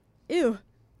 Ew.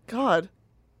 God.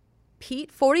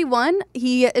 Pete, 41.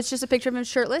 It's just a picture of him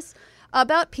shirtless.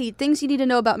 About Pete, things you need to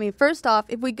know about me. First off,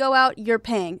 if we go out, you're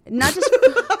paying. Not just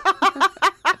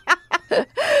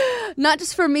not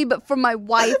just for me, but for my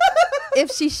wife.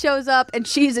 If she shows up and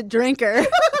she's a drinker.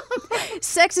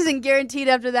 Sex isn't guaranteed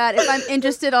after that. If I'm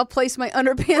interested, I'll place my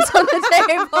underpants on the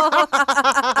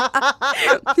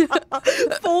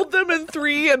table. Fold them in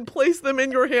 3 and place them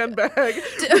in your handbag.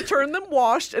 Return them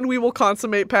washed, and we will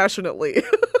consummate passionately.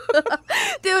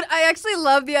 Dude, I actually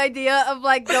love the idea of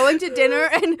like going to dinner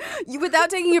and you, without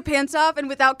taking your pants off and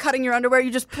without cutting your underwear,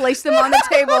 you just place them on the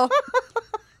table.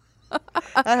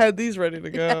 I had these ready to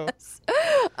go. Yes.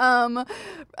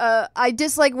 I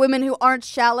dislike women who aren't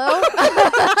shallow.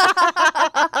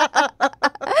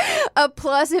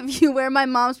 Plus, if you wear my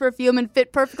mom's perfume and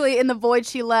fit perfectly in the void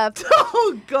she left.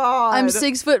 Oh, God. I'm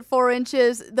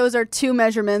 6'4". Those are 2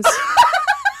 measurements.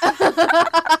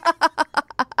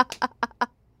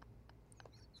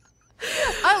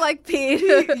 I like Pete.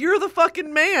 You're the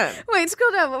fucking man. Wait,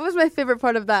 scroll down. What was my favorite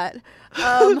part of that?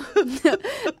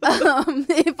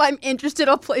 If I'm interested,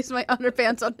 I'll place my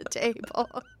underpants on the table.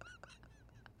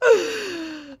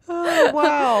 Oh,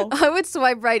 wow. I would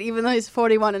swipe right even though he's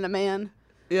 41 and a man.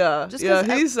 Yeah. Just Yeah,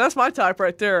 'cause that's my type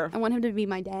right there. I want him to be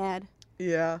my dad.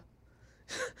 Yeah.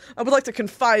 I would like to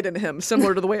confide in him,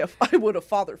 similar to the way I would a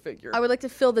father figure. I would like to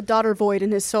fill the daughter void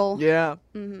in his soul. Yeah.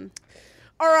 Mm-hmm.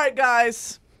 All right,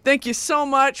 guys. Thank you so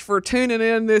much for tuning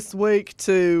in this week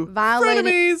to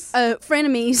Frenemies.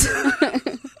 Frenemies.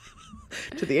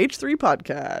 To the H3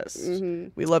 podcast. Mm-hmm.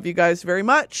 We love you guys very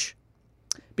much.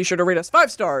 Be sure to rate us 5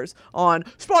 stars on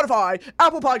Spotify,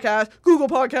 Apple Podcasts, Google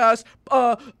Podcasts,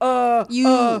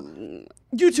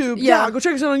 YouTube. Yeah. Go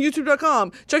check us out on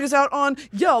youtube.com. Check us out on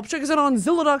Yelp. Check us out on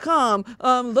Zillow.com.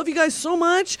 Love you guys so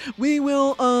much. We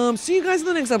will see you guys in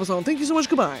the next episode. Thank you so much.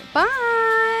 Goodbye. Bye.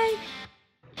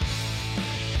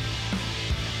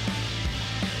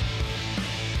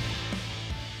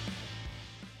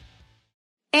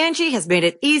 Angie has made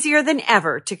it easier than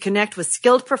ever to connect with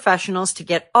skilled professionals to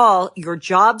get all your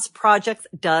jobs projects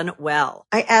done well.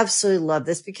 I absolutely love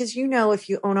this because, you know, if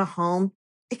you own a home,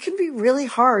 it can be really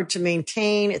hard to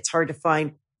maintain. It's hard to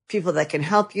find people that can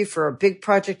help you for a big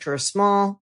project or a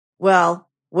small. Well,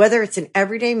 whether it's in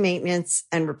everyday maintenance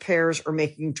and repairs or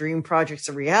making dream projects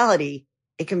a reality,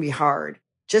 it can be hard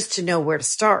just to know where to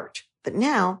start. But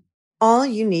now all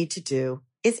you need to do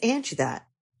is Angie that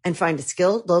and find a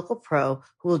skilled local pro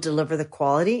who will deliver the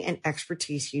quality and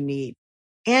expertise you need.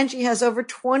 Angie has over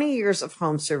 20 years of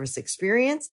home service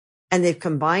experience, and they've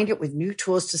combined it with new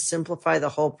tools to simplify the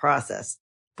whole process.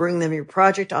 Bring them your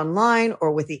project online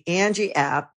or with the Angie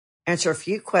app, answer a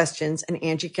few questions, and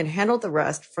Angie can handle the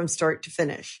rest from start to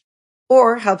finish.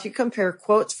 Or help you compare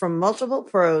quotes from multiple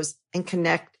pros and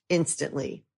connect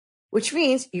instantly, which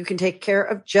means you can take care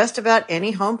of just about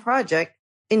any home project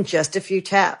in just a few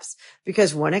taps.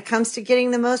 Because when it comes to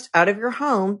getting the most out of your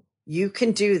home, you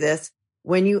can do this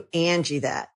when you Angie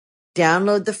that.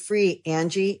 Download the free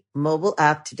Angie mobile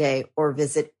app today or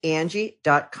visit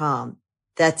Angie.com.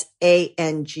 That's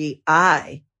ANGI.com.